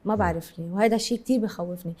 ما بعرف ليه، وهذا الشيء كتير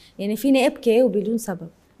بخوفني. يعني فيني ابكي وبدون سبب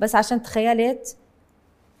بس عشان تخيلت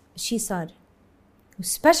شيء صار،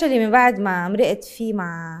 وسبيشالي من بعد ما مرقت فيه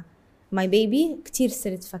مع ماي بيبي كتير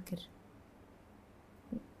صرت افكر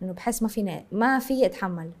انه بحس ما في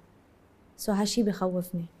اتحمل. هالشيء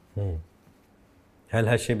بخوفني. هل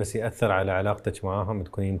هالشيء بس يأثر على علاقتك معاهم؟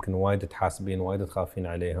 تكوني يمكن وايد تحاسبين، وايد تخافين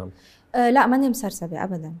عليهم؟ لا، ماني مسرسبة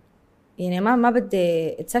ابدا. يعني ما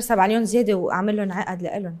بدي اتسرسب عليهم زياده واعمل لهم عقد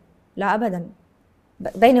لإلهم، لا ابدا.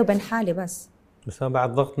 بيني وبين حالي بس هو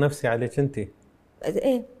بعد ضغط نفسي عليك انت.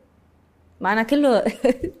 ايه، ما انا كله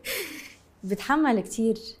بتحمل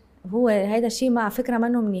كتير. هو هيدا الشيء مع فكره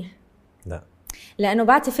منه منيح. لا، لانه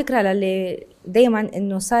بعطي فكره للي دائما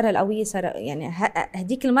انه ساره القويه. ساره يعني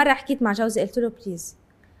هديك المره حكيت مع جوزي قلت له بليز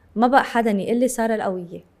ما بقى حدا يقول لي ساره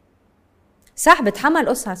القويه. صح بتحمل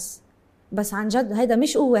قصص بس عن جد هيدا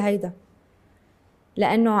مش قوه، هيدا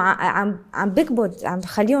لانه عم بكبد، عم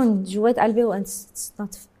بخليهم جوات قلبي و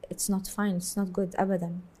it's not fine, it's not good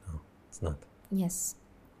ابدا. it's not. yes.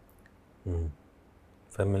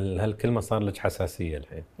 فمن هالكلمه صار لك حساسيه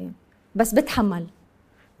الحين. بس بتحمل.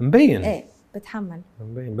 مبين. ايه بتحمل.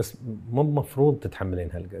 مبين، بس مو مفروض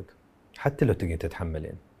تتحملين هالقد. حتى لو تقدرين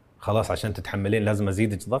تتحملين خلاص عشان تتحملين لازم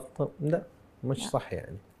ازيدك ضغط؟ لا مش لا. صح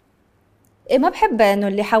يعني. إيه ما بحب انه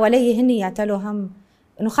اللي حوالي هن يعتلوا هم،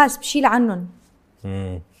 انه خلاص بشيل عنهم.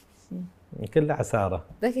 كلها عسارة.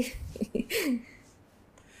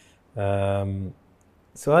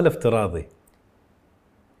 سؤال افتراضي،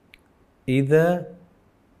 إذا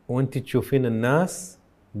وانت تشوفين الناس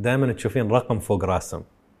دائما تشوفين رقم فوق راسهم،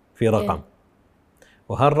 في رقم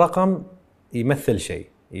وهالرقم يمثل شيء،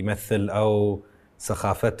 يمثل أو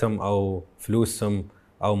سخافتهم أو فلوسهم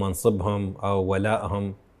أو منصبهم أو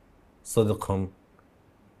ولائهم صدقهم،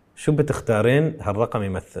 شو بتختارين هالرقم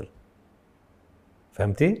يمثل؟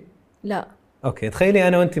 فهمتي؟ لا. اوكي، تخيلي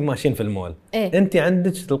انا وانت ماشيين في المول. انت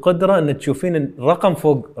عندك القدره ان تشوفين الرقم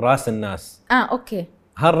فوق راس الناس. اوكي.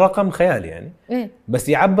 هالرقم خيالي يعني. بس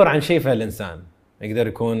يعبر عن شيء في الانسان، يقدر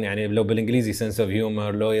يكون يعني لو بالانجليزي sense of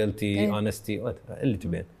humor, loyalty, honesty اللي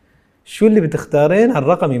تبين. شو اللي بتختارين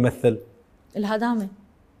هالرقم يمثل؟ الهضامه.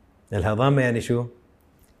 الهضامه يعني شو؟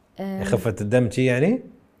 خفة الدم شي يعني؟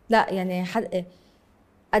 لا يعني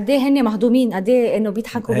قد ايه هن مهضومين، قد ايه انه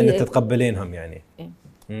بيضحكوا هن تتقبلينهم يعني.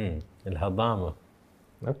 الهضامه.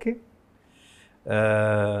 اوكي.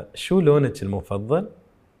 شو لونك المفضل؟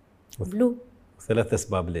 بلو. 3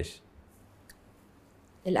 اسباب ليش؟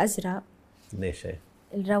 الازرق. ليش؟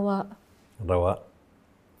 الرواق.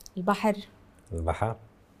 البحر.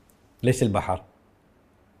 ليش البحر؟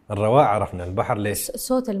 الرواق عرفنا، البحر ليش؟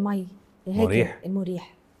 صوت المي هيك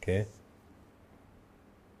المريح. اوكي.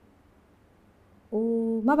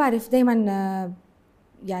 وما بعرف دايما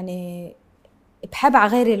يعني بحب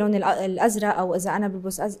على غيري لون الازرق، او اذا انا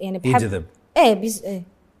بلبس يعني بحب يجذب. ايه.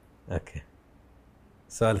 اوكي.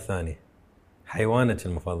 سؤال ثاني، حيوانك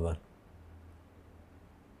المفضل؟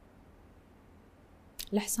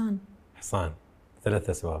 الحصان.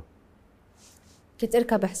 3 اسباب. كنت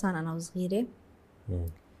اركب حصان انا وصغيره.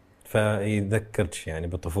 فيذكرك يعني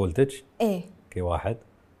بطفولتك؟ ايه. اوكي. 1.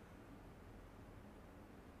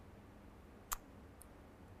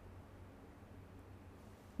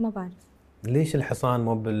 ما بعرف ليش الحصان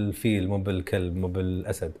مو بالفيل، مو بالكلب، مو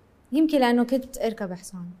بالاسد؟ يمكن لانه كنت اركب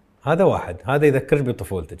حصان. هذا 1، هذا يذكرك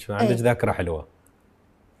بطفولتك، فعندك ذاكره حلوه.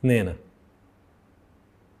 2.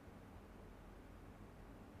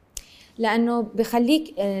 لانه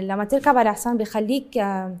بخليك لما تركب على حصان بخليك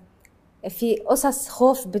في قصص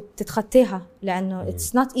خوف بتتخطيها، لانه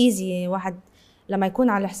اتس نوت ايزي. واحد لما يكون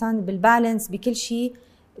على الحصان بالبالانس بكل شيء،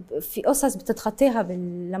 في قصص بتتخطيها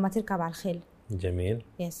لما تركب على الخيل. جميل.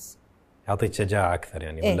 يس. يعطيك شجاعة أكثر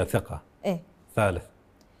يعني ولا ثقة؟ إيه. ثالث.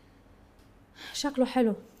 شكله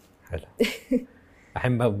حلو. حلو.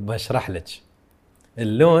 الحين بشرح لك.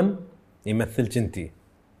 اللون يمثلك أنتي،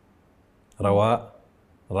 رواء،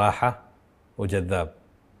 راحة، وجذاب.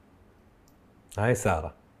 هاي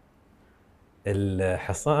سارة.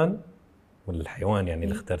 الحصان والحيوان يعني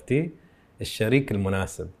اللي اخترتيه الشريك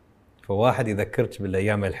المناسب، فواحد يذكرك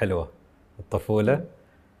بالأيام الحلوة، الطفولة،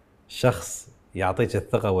 شخص يعطيك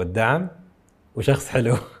الثقة والدعم، وشخص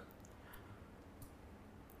حلو.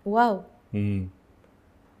 واو.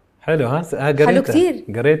 حلو. ها حلو كثير.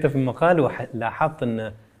 قريته في مقال ولاحظت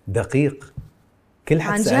انه دقيق. كل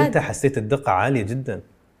حد سألته حسيت الدقة عالية جدا.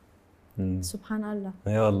 سبحان الله.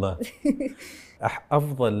 اي والله.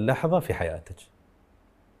 افضل لحظة في حياتك؟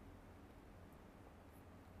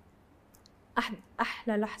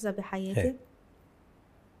 احلى لحظة بحياتي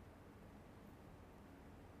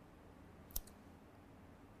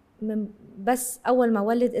من بس اول ما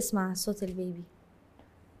ولد اسمع صوت البيبي.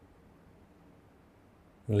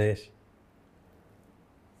 ليش؟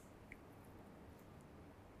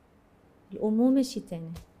 الأمومة شيء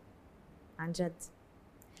تاني عن جد.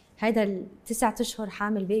 هيدا 9 أشهر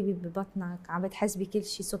حامل بيبي ببطنك، عم بتحس بكل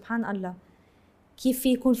شيء. سبحان الله، كيف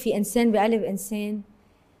في يكون في إنسان بقلب إنسان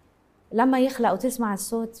لما يخلق وتسمع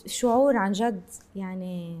الصوت. شعور عن جد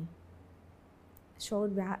يعني شعور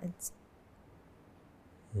بعقد.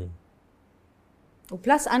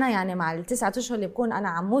 وبلس أنا يعني مع ال9 أشهر اللي بكون أنا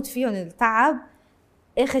عم موت فيهم التعب،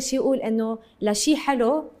 آخر شيء يقول إنه لشيء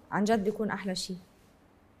حلو عن جد بيكون أحلى شيء.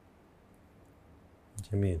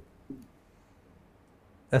 جميل.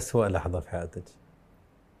 أسوأ لحظة في حياتك؟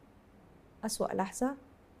 أسوأ لحظة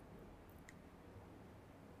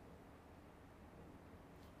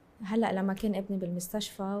هلأ لما كان ابني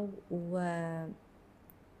بالمستشفى وكانت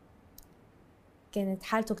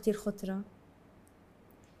حالته كتير خطرة،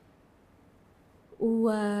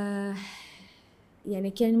 يعني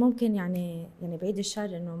كان ممكن يعني بعيد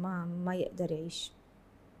الشر إنه ما يقدر يعيش.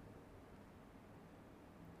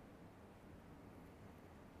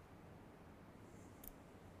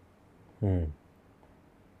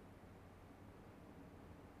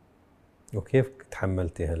 وكيف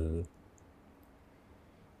تحملتي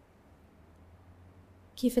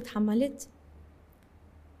كيف تحملت؟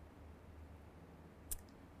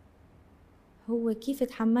 هو كيف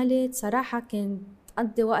تحملت صراحة كنت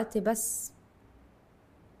أقضي وقتي بس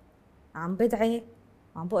عم بدعي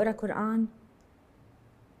وعم بقرأ قرآن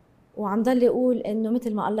وعم ضل أقول إنه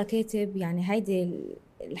مثل ما الله كاتب، يعني هيدي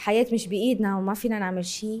الحياة مش بإيدنا وما فينا نعمل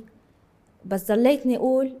شيء، بس ضليتني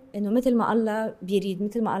أقول إنه مثل ما الله بيريد،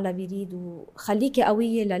 مثل ما الله بيريد، وخليكي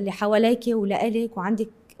قوية للي حواليكي ولإلك، وعندك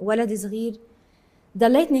ولد صغير.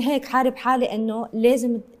 ضليتني هيك حارب حالي إنه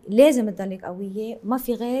لازم تضلك قوية، ما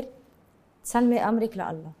في غير تسلمي أمرك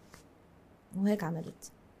لله، وهيك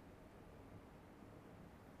عملت.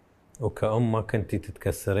 وكأم ما كنتي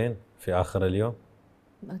تتكسرين في آخر اليوم؟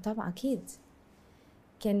 طبعا أكيد.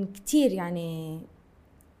 كان كتير يعني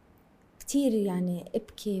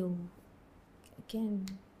أبكي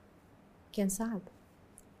كان صعب،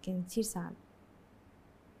 كان كتير صعب.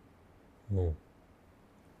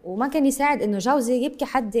 وما كان يساعد إنه جوزي يبكي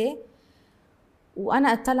حدي وأنا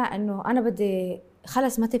أطلع إنه أنا بدي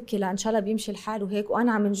خلص ما تبكي، لا إن شاء الله بيمشي الحال وهيك،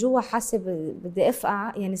 وأنا من جوا حاسة بدي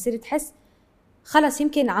أفقع. يعني صرت أحس خلص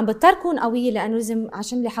يمكن عم بضطر كون قوية لأنه لازم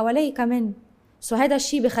عشان اللي حوالي كمان. هذا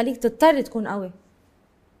الشيء بخليك تضطر تكون قوي،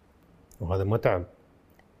 وهذا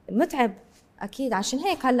متعب أكيد. عشان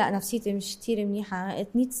هيك هلأ نفسيتي مش كتير منيحة. it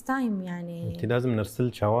needs time يعني. انت لازم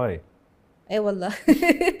نرسلك هواي. اي والله.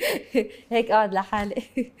 هيك قاعد لحالي.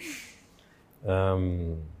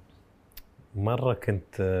 مرة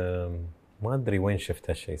كنت ما أدري وين شفت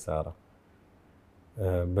هالشيء سارة،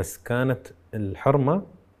 بس كانت الحرمة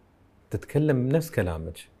تتكلم بنفس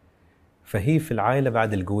كلامك، فهي في العائلة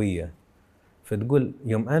بعد القوية، فتقول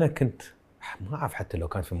يوم أنا كنت ما أعرف حتى لو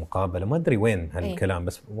كان في مقابلة ما أدري وين هالكلام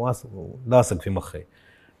بس لاصق في مخي،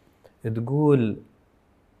 تقول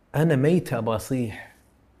أنا ميتة أبى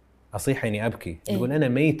أصيح يعني أبكي. تقول أنا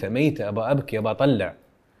ميتة أبى أبكي أبى أطلع،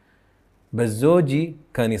 بس زوجي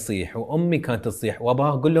كان يصيح وأمي كانت تصيح وأبغى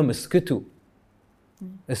أقول لهم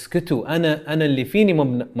اسكتوا أنا اللي فيني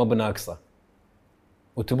ما بناقصة،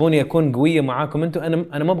 وتبوني أكون قوية معاكم أنتوا.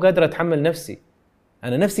 أنا ما بقدر أتحمل نفسي،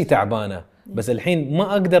 أنا نفسي تعبانة، بس الحين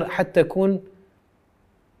ما أقدر حتى أكون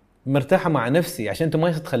مرتاحة مع نفسي عشان أنتوا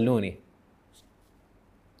ما تخلوني.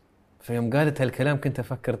 فيوم قالت هالكلام كنت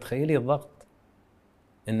افكر تخيلي الضغط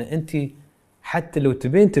ان انت حتى لو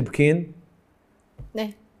تبين تبكين.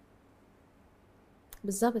 ايه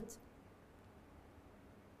بالضبط.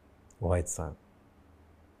 وايد صعب.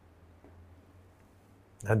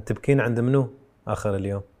 عند تبكين عند منو اخر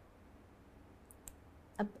اليوم؟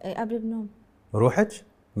 قبل بنوم. روحك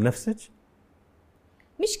بنفسك؟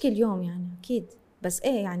 مش كل يوم يعني اكيد، بس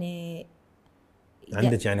ايه يعني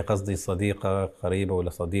عندك يعني قصدي صديقه قريبه ولا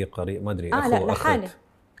صديق قريب ما ادري لا لحالي.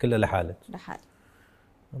 كله لحالك؟ لحالي.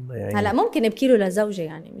 الله يعين. هلا ممكن ابكي له لزوجي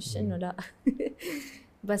يعني مش انه لا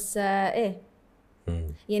بس ايه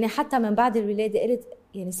يعني حتى من بعد الولاده قلت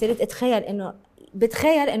يعني صرت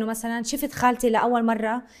بتخيل انه مثلا شفت خالتي لاول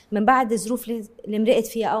مره من بعد الظروف اللي مرقت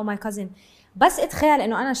فيها او ماي كازن، بس اتخيل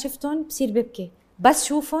انه انا شفتهم بصير ببكي، بس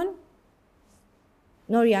شوفهم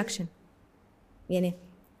نو رياكشن، يعني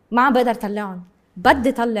ما عم بقدر طلعهم،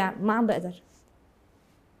 بدي طلع ما عم بقدر.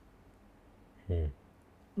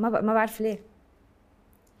 ما بعرف ليه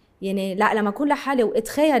يعني. لا لما اكون لحالي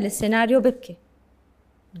واتخيل السيناريو ببكي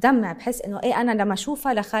بدمع، بحس انه ايه انا لما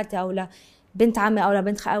اشوفها لخالتي او لبنت عمي او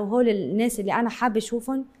لبنت او هول الناس اللي انا حابه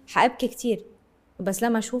اشوفهم حابكي كتير، بس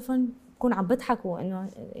لما اشوفهم بكون عم بضحكوا انه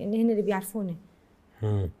هن اللي بيعرفوني.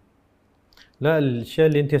 لا الاشياء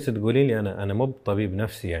اللي انت هسه تقولي لي انا مو طبيب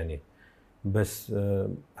نفسي يعني، بس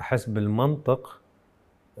احس بالمنطق.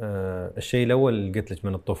 الشيء الاول اللي قلت لك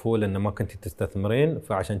من الطفوله انه ما كنتي تستثمرين،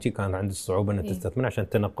 فعشان شيء كان عندك صعوبه انك تستثمرين عشان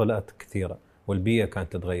تنقلات كثيره والبيئه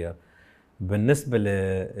كانت تتغير. بالنسبه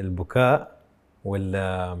للبكاء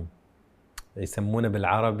ولا يسمونه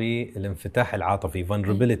بالعربي الانفتاح العاطفي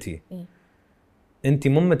vulnerability، انت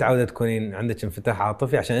مو متعوده تكونين عندك انفتاح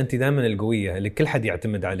عاطفي عشان انت دائما القويه اللي كل حد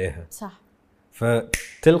يعتمد عليها. صح.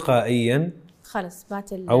 فتلقائيا خلص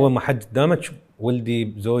اول ما حد قدامك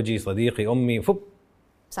ولدي زوجي صديقي امي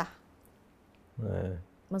صح.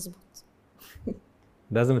 مزبوط.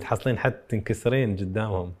 لازم تحصلين حد تنكسرين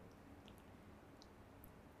قدامهم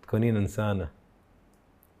تكونين انسانه.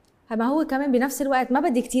 ما هو كمان بنفس الوقت ما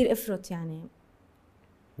بدي كتير افرط يعني،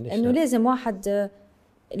 انه لازم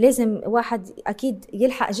واحد اكيد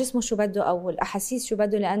يلحق جسمه شو بده او الاحاسيس شو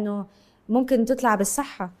بده، لانه ممكن تطلع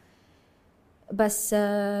بالصحه، بس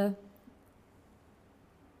ما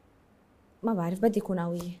بعرف بدي يكون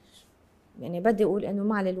قوية يعني. بدي اقول انه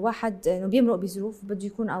مع الواحد انه بيمرق بظروف بده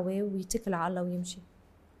يكون قوي ويتكل على الله ويمشي.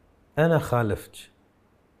 انا خالفتك.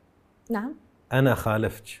 نعم انا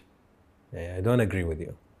خالفتك. I don't agree with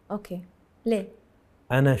you. اوكي ليه؟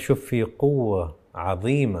 انا اشوف في قوه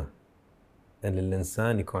عظيمه ان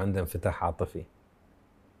الانسان يكون عنده انفتاح عاطفي.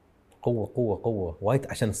 قوه وايد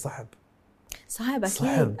عشان صعب اكيد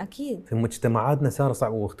صعب. اكيد في مجتمعاتنا صار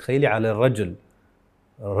صعب. وتخيلي على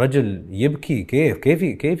الرجل يبكي،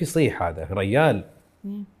 كيف يصيح هذا ريال؟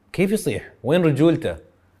 كيف يصيح؟ وين رجولته؟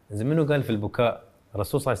 زي منو قال في البكاء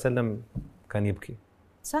الرسول صلى الله عليه وسلم كان يبكي.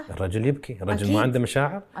 صح. الرجل يبكي، الرجل أكيد. ما عنده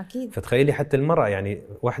مشاعر اكيد. فتخيلي حتى المرأة يعني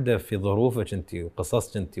واحدة في ظروفك انت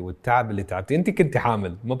وقصصك انت والتعب اللي تعبتي، انت كنت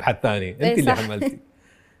حامل مو بحد ثاني، انت اللي حملتي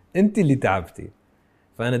انت اللي تعبتي.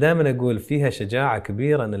 فانا دائما اقول فيها شجاعة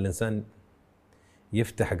كبيرة ان الانسان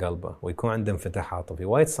يفتح قلبه ويكون عنده انفتاح عاطفي.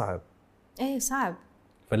 وايد صعب. ايه صعب.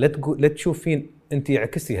 لا تشوفين انت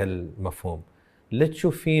عكسي هالمفهوم، لا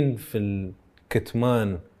تشوفين في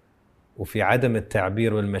الكتمان وفي عدم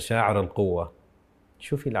التعبير والمشاعر القوة،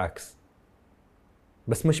 شوفي العكس،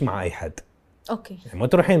 بس مش مع اي حد. اوكي يعني ما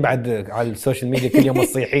تروحين بعد على السوشيال ميديا كل يوم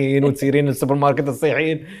تصيحين وتصيرين السوبر ماركت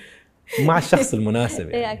تصيحين، مع الشخص المناسب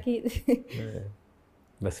يعني. ايه اكيد.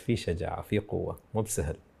 بس في شجاعة، في قوة. مو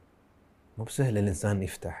بسهل الانسان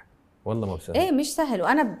يفتح، والله مو بسهل. ايه مش سهل.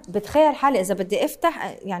 وانا بتخيل حالي اذا بدي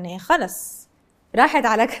افتح يعني خلص راحت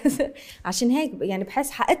على كذا عشان هيك يعني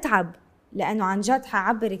بحس حاتعب، لانه عن جد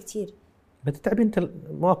حعبر كتير. بتتعبين انت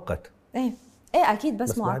مؤقت. ايه اكيد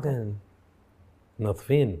بس مؤقت. بعدين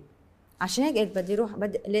نظفين. عشان هيك قلت بدي اروح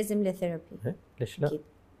لازم لثيرابي. ليش لا؟ أكيد.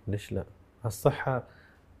 ليش لا؟ الصحة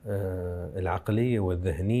العقلية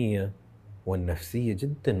والذهنية والنفسية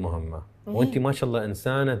جدا مهمة. وانت ما شاء الله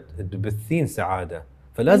انسانة تبثين سعادة،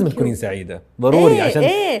 فلازم تكونين سعيدة ضروري.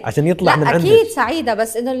 عشان يطلع من عندك. اكيد سعيدة،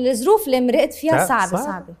 بس انه الظروف اللي مرقت فيها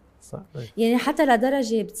صعبة. يعني حتى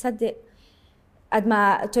لدرجة بتصدق قد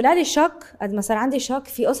ما طلعلي شوك، قد ما صار عندي شوك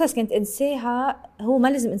في قصص كنت انساها. هو ما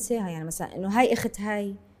لازم انساها يعني، مثلا انه هاي اخت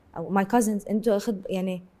هاي او ماي كازنز انتو اخت،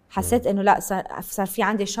 يعني حسيت انه لا صار في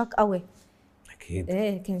عندي شوك قوي. اكيد.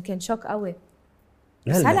 ايه كان شوك قوي.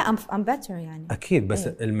 بس هلا ام بيتر يعني. اكيد. بس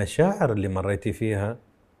المشاعر اللي مريتي فيها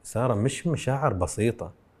سارة مش مشاعر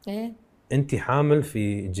بسيطة. انت حامل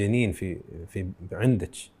في جنين في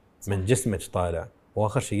عندك من جسمك طالع،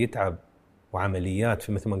 واخر شيء يتعب وعمليات،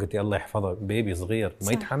 في مثل ما قلتي الله يحفظه بيبي صغير ما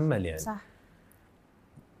صح. يتحمل يعني. صح.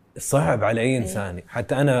 صعب على اي انسان.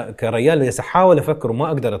 حتى انا كريال بس احاول افكر وما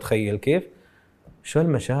اقدر اتخيل كيف شو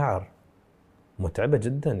المشاعر متعبه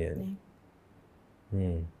جدا يعني.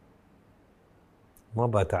 ما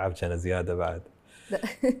بتعبش انا زياده بعد.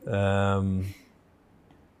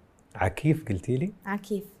 عكيف قلتي لي؟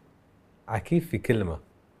 عكيف. عكيف في كلمه،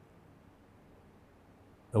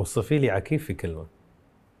 اوصفي لي عكيف في كلمه.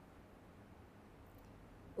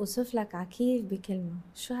 اوصف لك عكيف بكلمه؟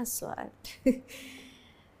 شو هالسؤال؟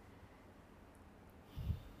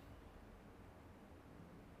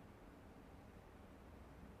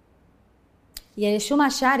 يعني شو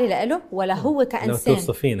مشاعري لإله ولا هو كإنسان؟ لو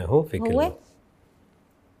توصفينه هو في كلمه. هو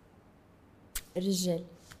رجال.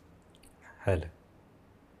 حلو.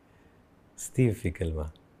 ستيف في كلمه.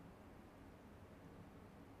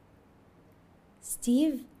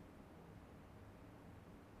 ستيف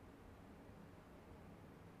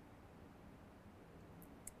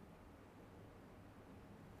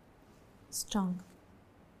سترونج.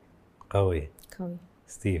 قوي. قوي.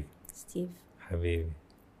 ستيف. ستيف حبيبي.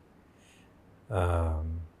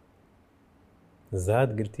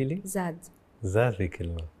 زاد قلتي لي؟ زاد. زاد في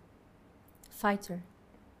كلمة. فايتر.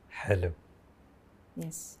 حلو.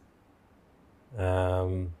 يس.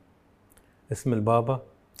 اسم البابا؟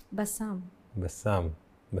 بسام. بسام.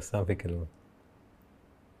 بسام في كلمة.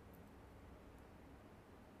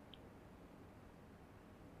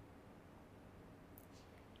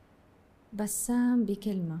 بسام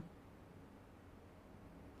بكلمة.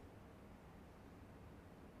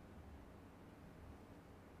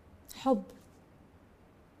 حب.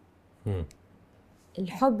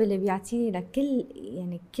 الحب اللي بيعطيني لكل،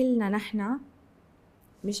 يعني كلنا نحن،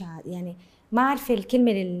 مش يعني ما عارفة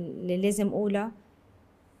الكلمة اللي لازم أقولها،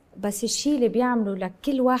 بس الشيء اللي بيعمله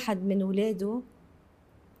لكل واحد من ولاده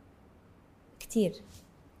كتير.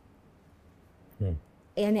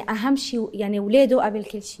 يعني أهم شيء يعني ولاده قبل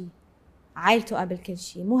كل شيء، عائلته قبل كل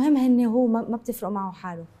شيء، مهم هن هو ما بتفرق معه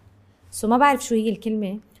حاله. ما بعرف شو هي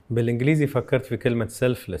الكلمة بالإنجليزي فكرت في كلمة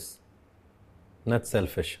selfless not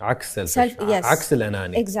selfish. عكس selfish. عكس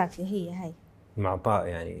الأناني. exactly. هي معطاء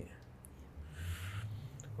يعني.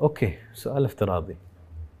 أوكي، سؤال افتراضي.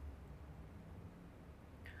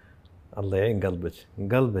 الله يعين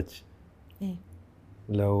قلبك. إيه؟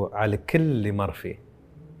 لو على كل اللي مر فيه،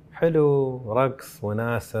 حلو، رقص،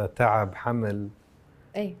 وناسة، تعب، حمل،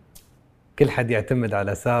 إيه؟ كل حد يعتمد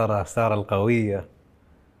على سارة القوية،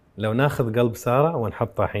 لو ناخذ قلب سارة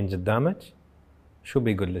ونحطه الحين قدامك شو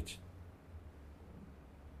بيقول لك؟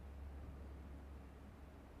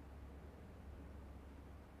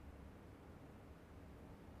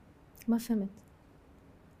 ما فهمت.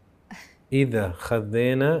 إذا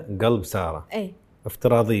خذينا قلب سارة إيه؟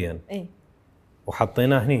 افتراضيا، إيه؟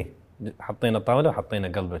 وحطيناه هني، حطينا طاولة وحطينا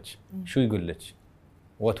قلبك، شو يقول لك؟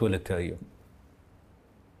 What will it tell you؟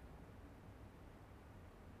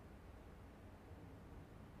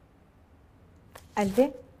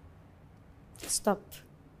 قلبي ستوب.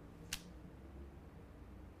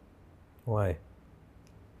 واي؟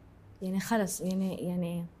 يعني خلص،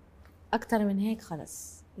 يعني أكتر من هيك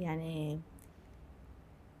خلص، يعني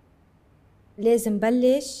لازم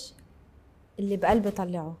بلش اللي بقلبي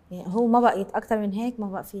طلعه. يعني هو ما بقى أكتر من هيك،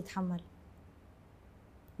 ما بقى فيه يتحمل،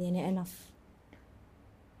 يعني enough.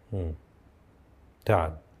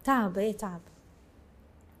 تعب. إيه تعب.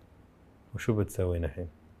 وشو بتسوين الحين؟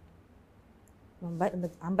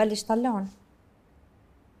 عم بلش طلعهم.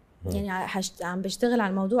 يعني عم بشتغل على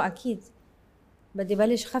الموضوع. أكيد بدي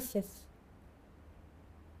بلش خفف.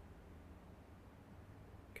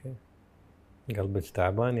 اوكي. قلبك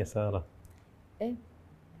تعبان يا سارة؟ ايه.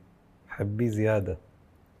 حبي زيادة.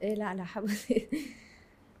 ايه لا حبيبي.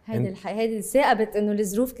 هيدي ثاقبت انه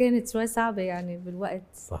الظروف كانت شوي صعبة يعني بالوقت.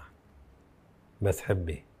 صح. بس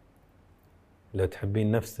حبي، لو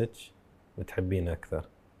تحبين نفسك بتحبين أكثر.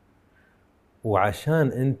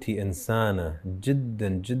 وعشان أنتي إنسانة جدا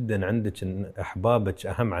جدا عندك أحبابك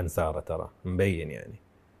أهم عن سارة، ترى مبين يعني،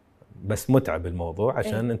 بس متعب الموضوع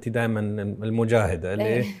عشان إيه؟ أنتي دائما المجاهدة اللي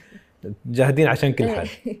إيه؟ تجاهدين عشان كل إيه؟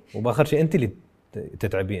 حد، وبآخر شيء أنتي اللي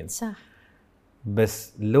تتعبين. صح.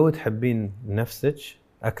 بس لو تحبين نفسك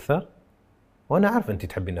أكثر، وأنا عارف أنتي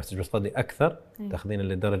تحبين نفسك بس قصدي أكثر، إيه؟ تاخذين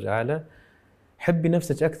لدرجة أعلى. حبي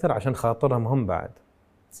نفسك أكثر عشان خاطرهم هم بعد.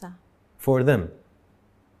 صح. For them.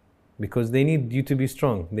 Because they need you to be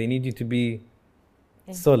strong. They need you to be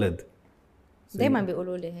solid. دايما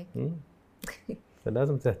بيقولوا لي هيك.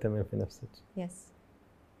 فلازم تهتمين في نفسك. Yes.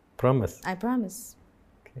 Promise. I promise.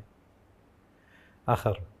 Okay.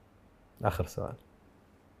 آخر سؤال.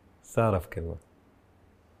 سارة في كلمة.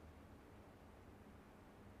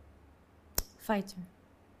 فايتر.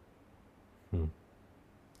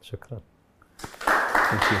 شكرا.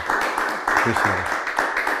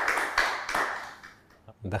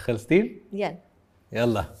 ندخل ستيف؟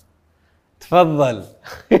 يلا تفضل.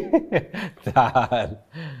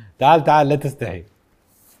 تعال لا تستحي.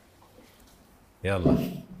 يلا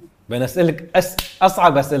بنسألك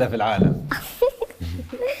أصعب أسئلة في العالم.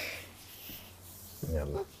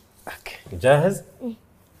 يلا اوكي جاهز؟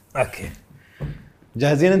 اوكي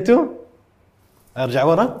جاهزين انتم؟ ارجع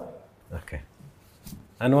ورا؟ اوكي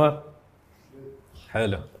انور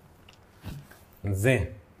حلو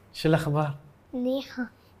زين شو الاخبار؟ منيحة.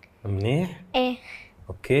 منيح؟ ايه.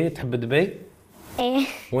 اوكي تحب دبي؟ ايه.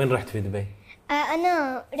 وين رحت في دبي؟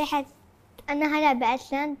 انا هلا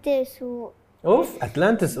بأتلانتس اوف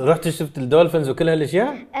اتلانتس رحت شفت الدولفينز وكل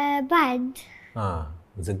هالاشياء؟ بعد.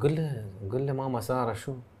 زين قول لي ماما سارة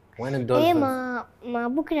شو وين الدولفينز؟ ايه ما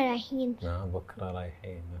بكرة رايحين. بكره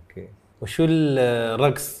رايحين اوكي. وشو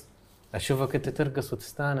الرقص؟ اشوفك انت ترقص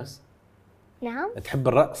وتستانس. نعم. تحب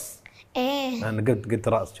الرقص؟ ايه. انا قلت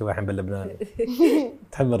رقص شوف الحين باللبناني.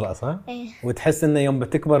 تحب الرقص ها؟ ايه. وتحس انه يوم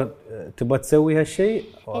بتكبر تبغى تسوي هالشيء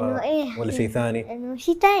انه ايه ولا شيء ثاني؟ انه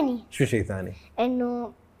شيء ثاني. شو شيء ثاني؟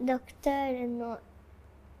 انه دكتور انه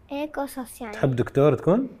هيك قصص يعني. تحب دكتور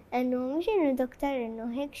تكون؟ انه مش انه دكتور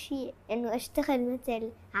انه هيك شيء انه اشتغل مثل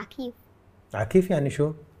عكيف. عكيف يعني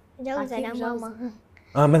شو؟ جوز على ماما.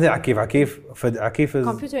 مثل عكيف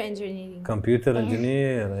كمبيوتر انجينيرينج. كمبيوتر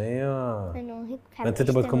انجينير ايوه. انه هيك بحب انت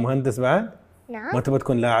تبغى تكون مهندس بعد؟ نعم. ما تبغى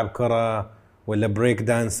تكون لاعب كرة ولا بريك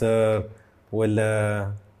دانسر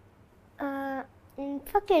ولا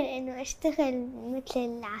نفكر انه اشتغل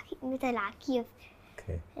مثل عكيف.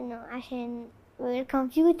 اوكي. انه عشان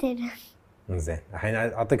الكمبيوتر. زين الحين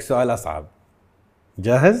اعطيك سؤال اصعب.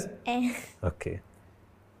 جاهز؟ ايه. اوكي.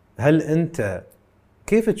 هل انت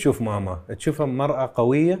كيف تشوف ماما؟ تشوفها مرأة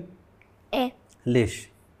قوية؟ ايه. ليش؟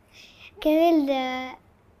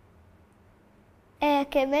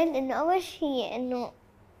 كمان انه اول شيء انه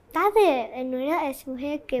تعرف انه رأس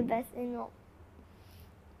وهيك بس انه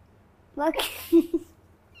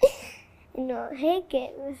انه هيك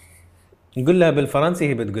بس. نقول لها بالفرنسي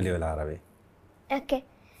هي بتقولي بالعربي. اوكي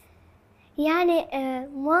يعني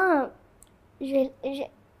moi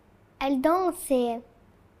elle danse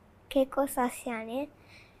quelque chose يعني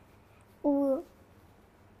و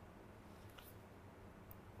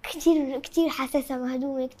كتير حساسة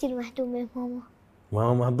مهضومة كتير مهضومة ماما.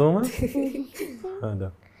 ماما مهضومة؟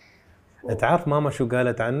 هذا تعرف ماما شو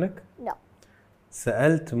قالت عنك؟ لا.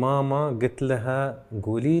 سألت ماما قلت لها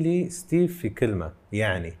قولي لي ستيف في كلمة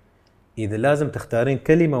يعني إذا لازم تختارين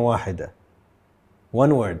كلمة واحدة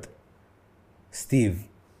one word ستيف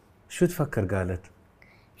شو تفكر قالت؟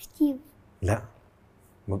 ستيف. لا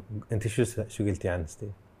انت شو قلتي عن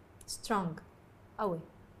ستيف؟ سترونج قوي.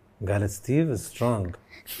 قالت ستيف is strong.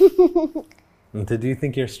 انت do you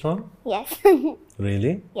think you're strong? Yes.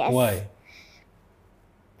 Really? Yes. Why?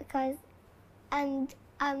 Because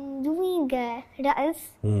I'm doing رقص.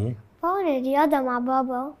 بعمل رياضة مع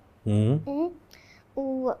بابا.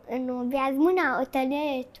 وإنه بيعزمونا على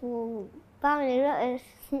أوتيلات وبعمل رقص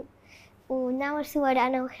ونعمل صور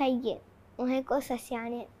أنا وخيي وهيك قصص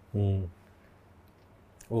يعني.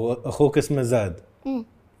 وأخوك اسمه زاد.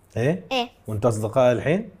 إيه؟ إيه. وأنت أصدقاء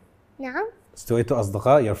الحين؟ نعم. استويتوا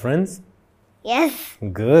أصدقاء your friends? Yes.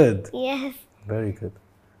 Good. Yes. Very good.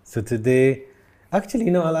 So today,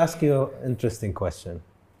 actually, I'll ask you an interesting question.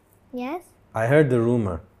 Yes. I heard the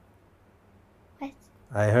rumor. What?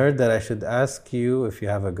 I heard that I should ask you if you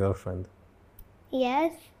have a girlfriend.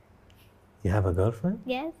 Yes. You have a girlfriend?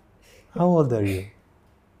 Yes. How old are you?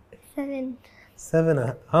 7.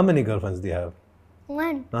 7. How many girlfriends do you have?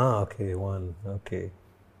 1. Okay, 1. Okay.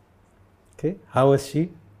 Okay. How is she?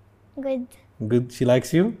 Good. Good. She likes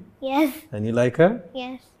you? Yes. And you like her?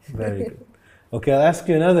 Yes. Very good. Okay, I'll ask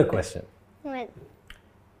you another question. What?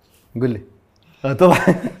 قول لي. طبعا.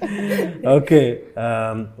 Okay.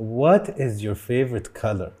 What is your favorite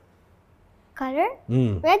color? Color?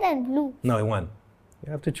 Red and blue. No, one.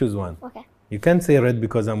 You have to choose one. Okay. You can't say red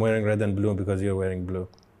because I'm wearing red and blue because you're wearing blue.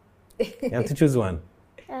 You have to choose one.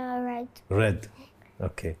 Red. Red.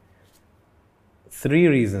 Okay. 3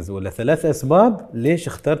 reasons ولا 3 أسباب ليش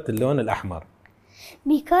اخترت اللون الأحمر.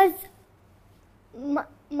 Because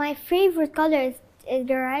my favorite color is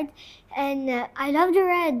the red and I love the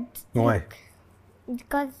red. Why?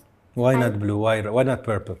 Because Why not blue? Why not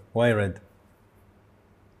purple? Why red?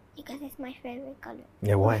 Because it's my favorite color.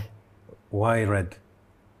 Yeah, why? Why red?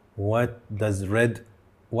 Why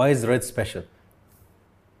is red special?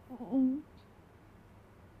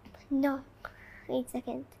 No, wait a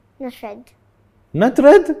second. Not red. Not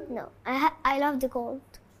red? No, I love the gold.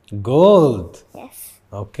 Gold. Yes.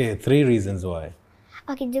 Okay, 3 reasons why.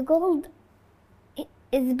 Okay, the gold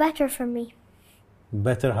is better for me.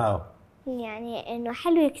 Better how? يعني إنه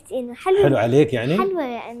حلو كتير، إنه حلو. حلو عليك يعني؟ حلوة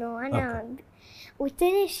إنه أنا.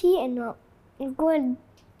 والتاني شيء إنه الجولد،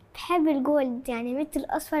 بحب الجولد يعني مثل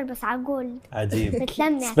الأصفر بس على جولد. عجيب.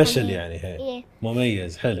 متلمع. سبيشل يعني هيك. إيه.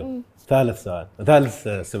 مميز. حلو. ثالث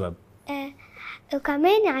سبب.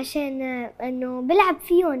 وكمان عشان إنه بلعب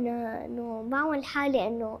فيهم، إنه بعمل حالي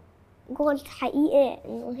إنه جولد حقيقي،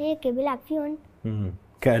 إنه هيك بلعب فيهم.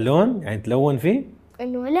 كألون يعني تلون فيه؟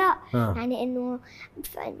 إنه لا. يعني إنه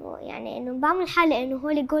يعني إنه بعمل حالي إنه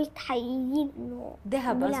هول جولد حقيقيين، إنه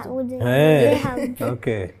ذهب قصده. ذهب.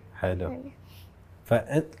 أوكي حلو.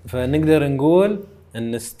 فنقدر نقول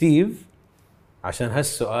إن ستيف، عشان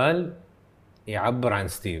هالسؤال يعبر عن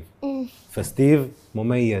ستيف. فستيف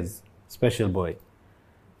مميز، سبيشال بوي.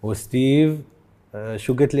 وستيف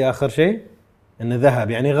شو قلت لي آخر شيء؟ إنه ذهب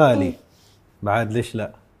يعني غالي. بعد ليش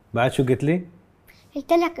لا؟ بعد شو قلت لي؟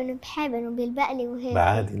 قلت لك إنه بحب إنه بيلبق لي وهيك.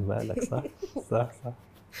 بعد يلبق لك. صح صح صح.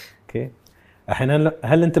 أوكي. الحين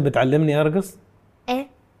هل أنت بتعلمني أرقص؟ إيه.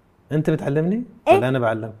 أنت بتعلمني؟ إيه؟ ولا أنا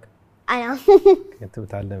بعلمك؟ أنا. أنت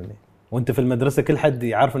بتعلمني. وأنت في المدرسة كل حد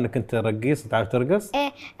يعرف إنك أنت رقيص وتعرف ترقص؟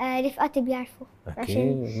 إيه. رفقاتي بيعرفوا.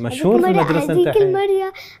 أكيد. مشهور في المدرسة أنت. كل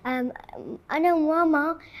مرة أنا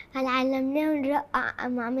وماما علمناهم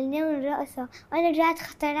عملناهم رقصة، وأنا رجعت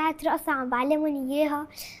اخترعت رقصة عم بعلمهم إياها،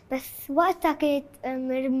 بس وقتها كنت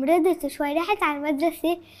مرضت شوي، رحت على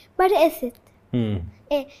المدرسة ما رقصت.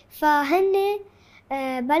 إيه. فهن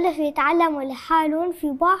بلشوا يتعلموا لحالهم.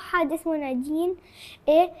 في واحد اسمه نادين،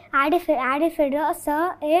 إيه، عارف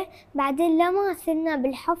الرقصة. إيه. بعدين لما صرنا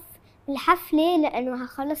بالحفلة لأنه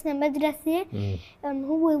خلصنا مدرسة،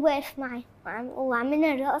 هو وقف معي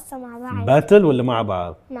وعملنا الرقصة مع بعض. باتل ولا مع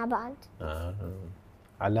بعض؟ مع بعض.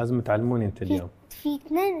 لازم تعلموني انت اليوم. في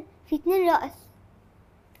اثنين رقص.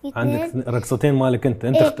 عندك رقصتين مالك انت.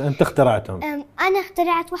 انت اخترعتهم. انا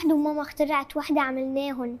اخترعت واحدة وماما اخترعت واحدة،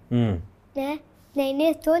 عملناهم. ايه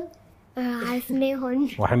اثنيناتهم عرفناهم.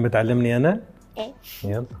 والحين بتعلمني انا؟ ايه.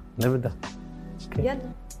 يلا نبدأ.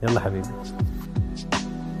 يلا يلا حبيبي.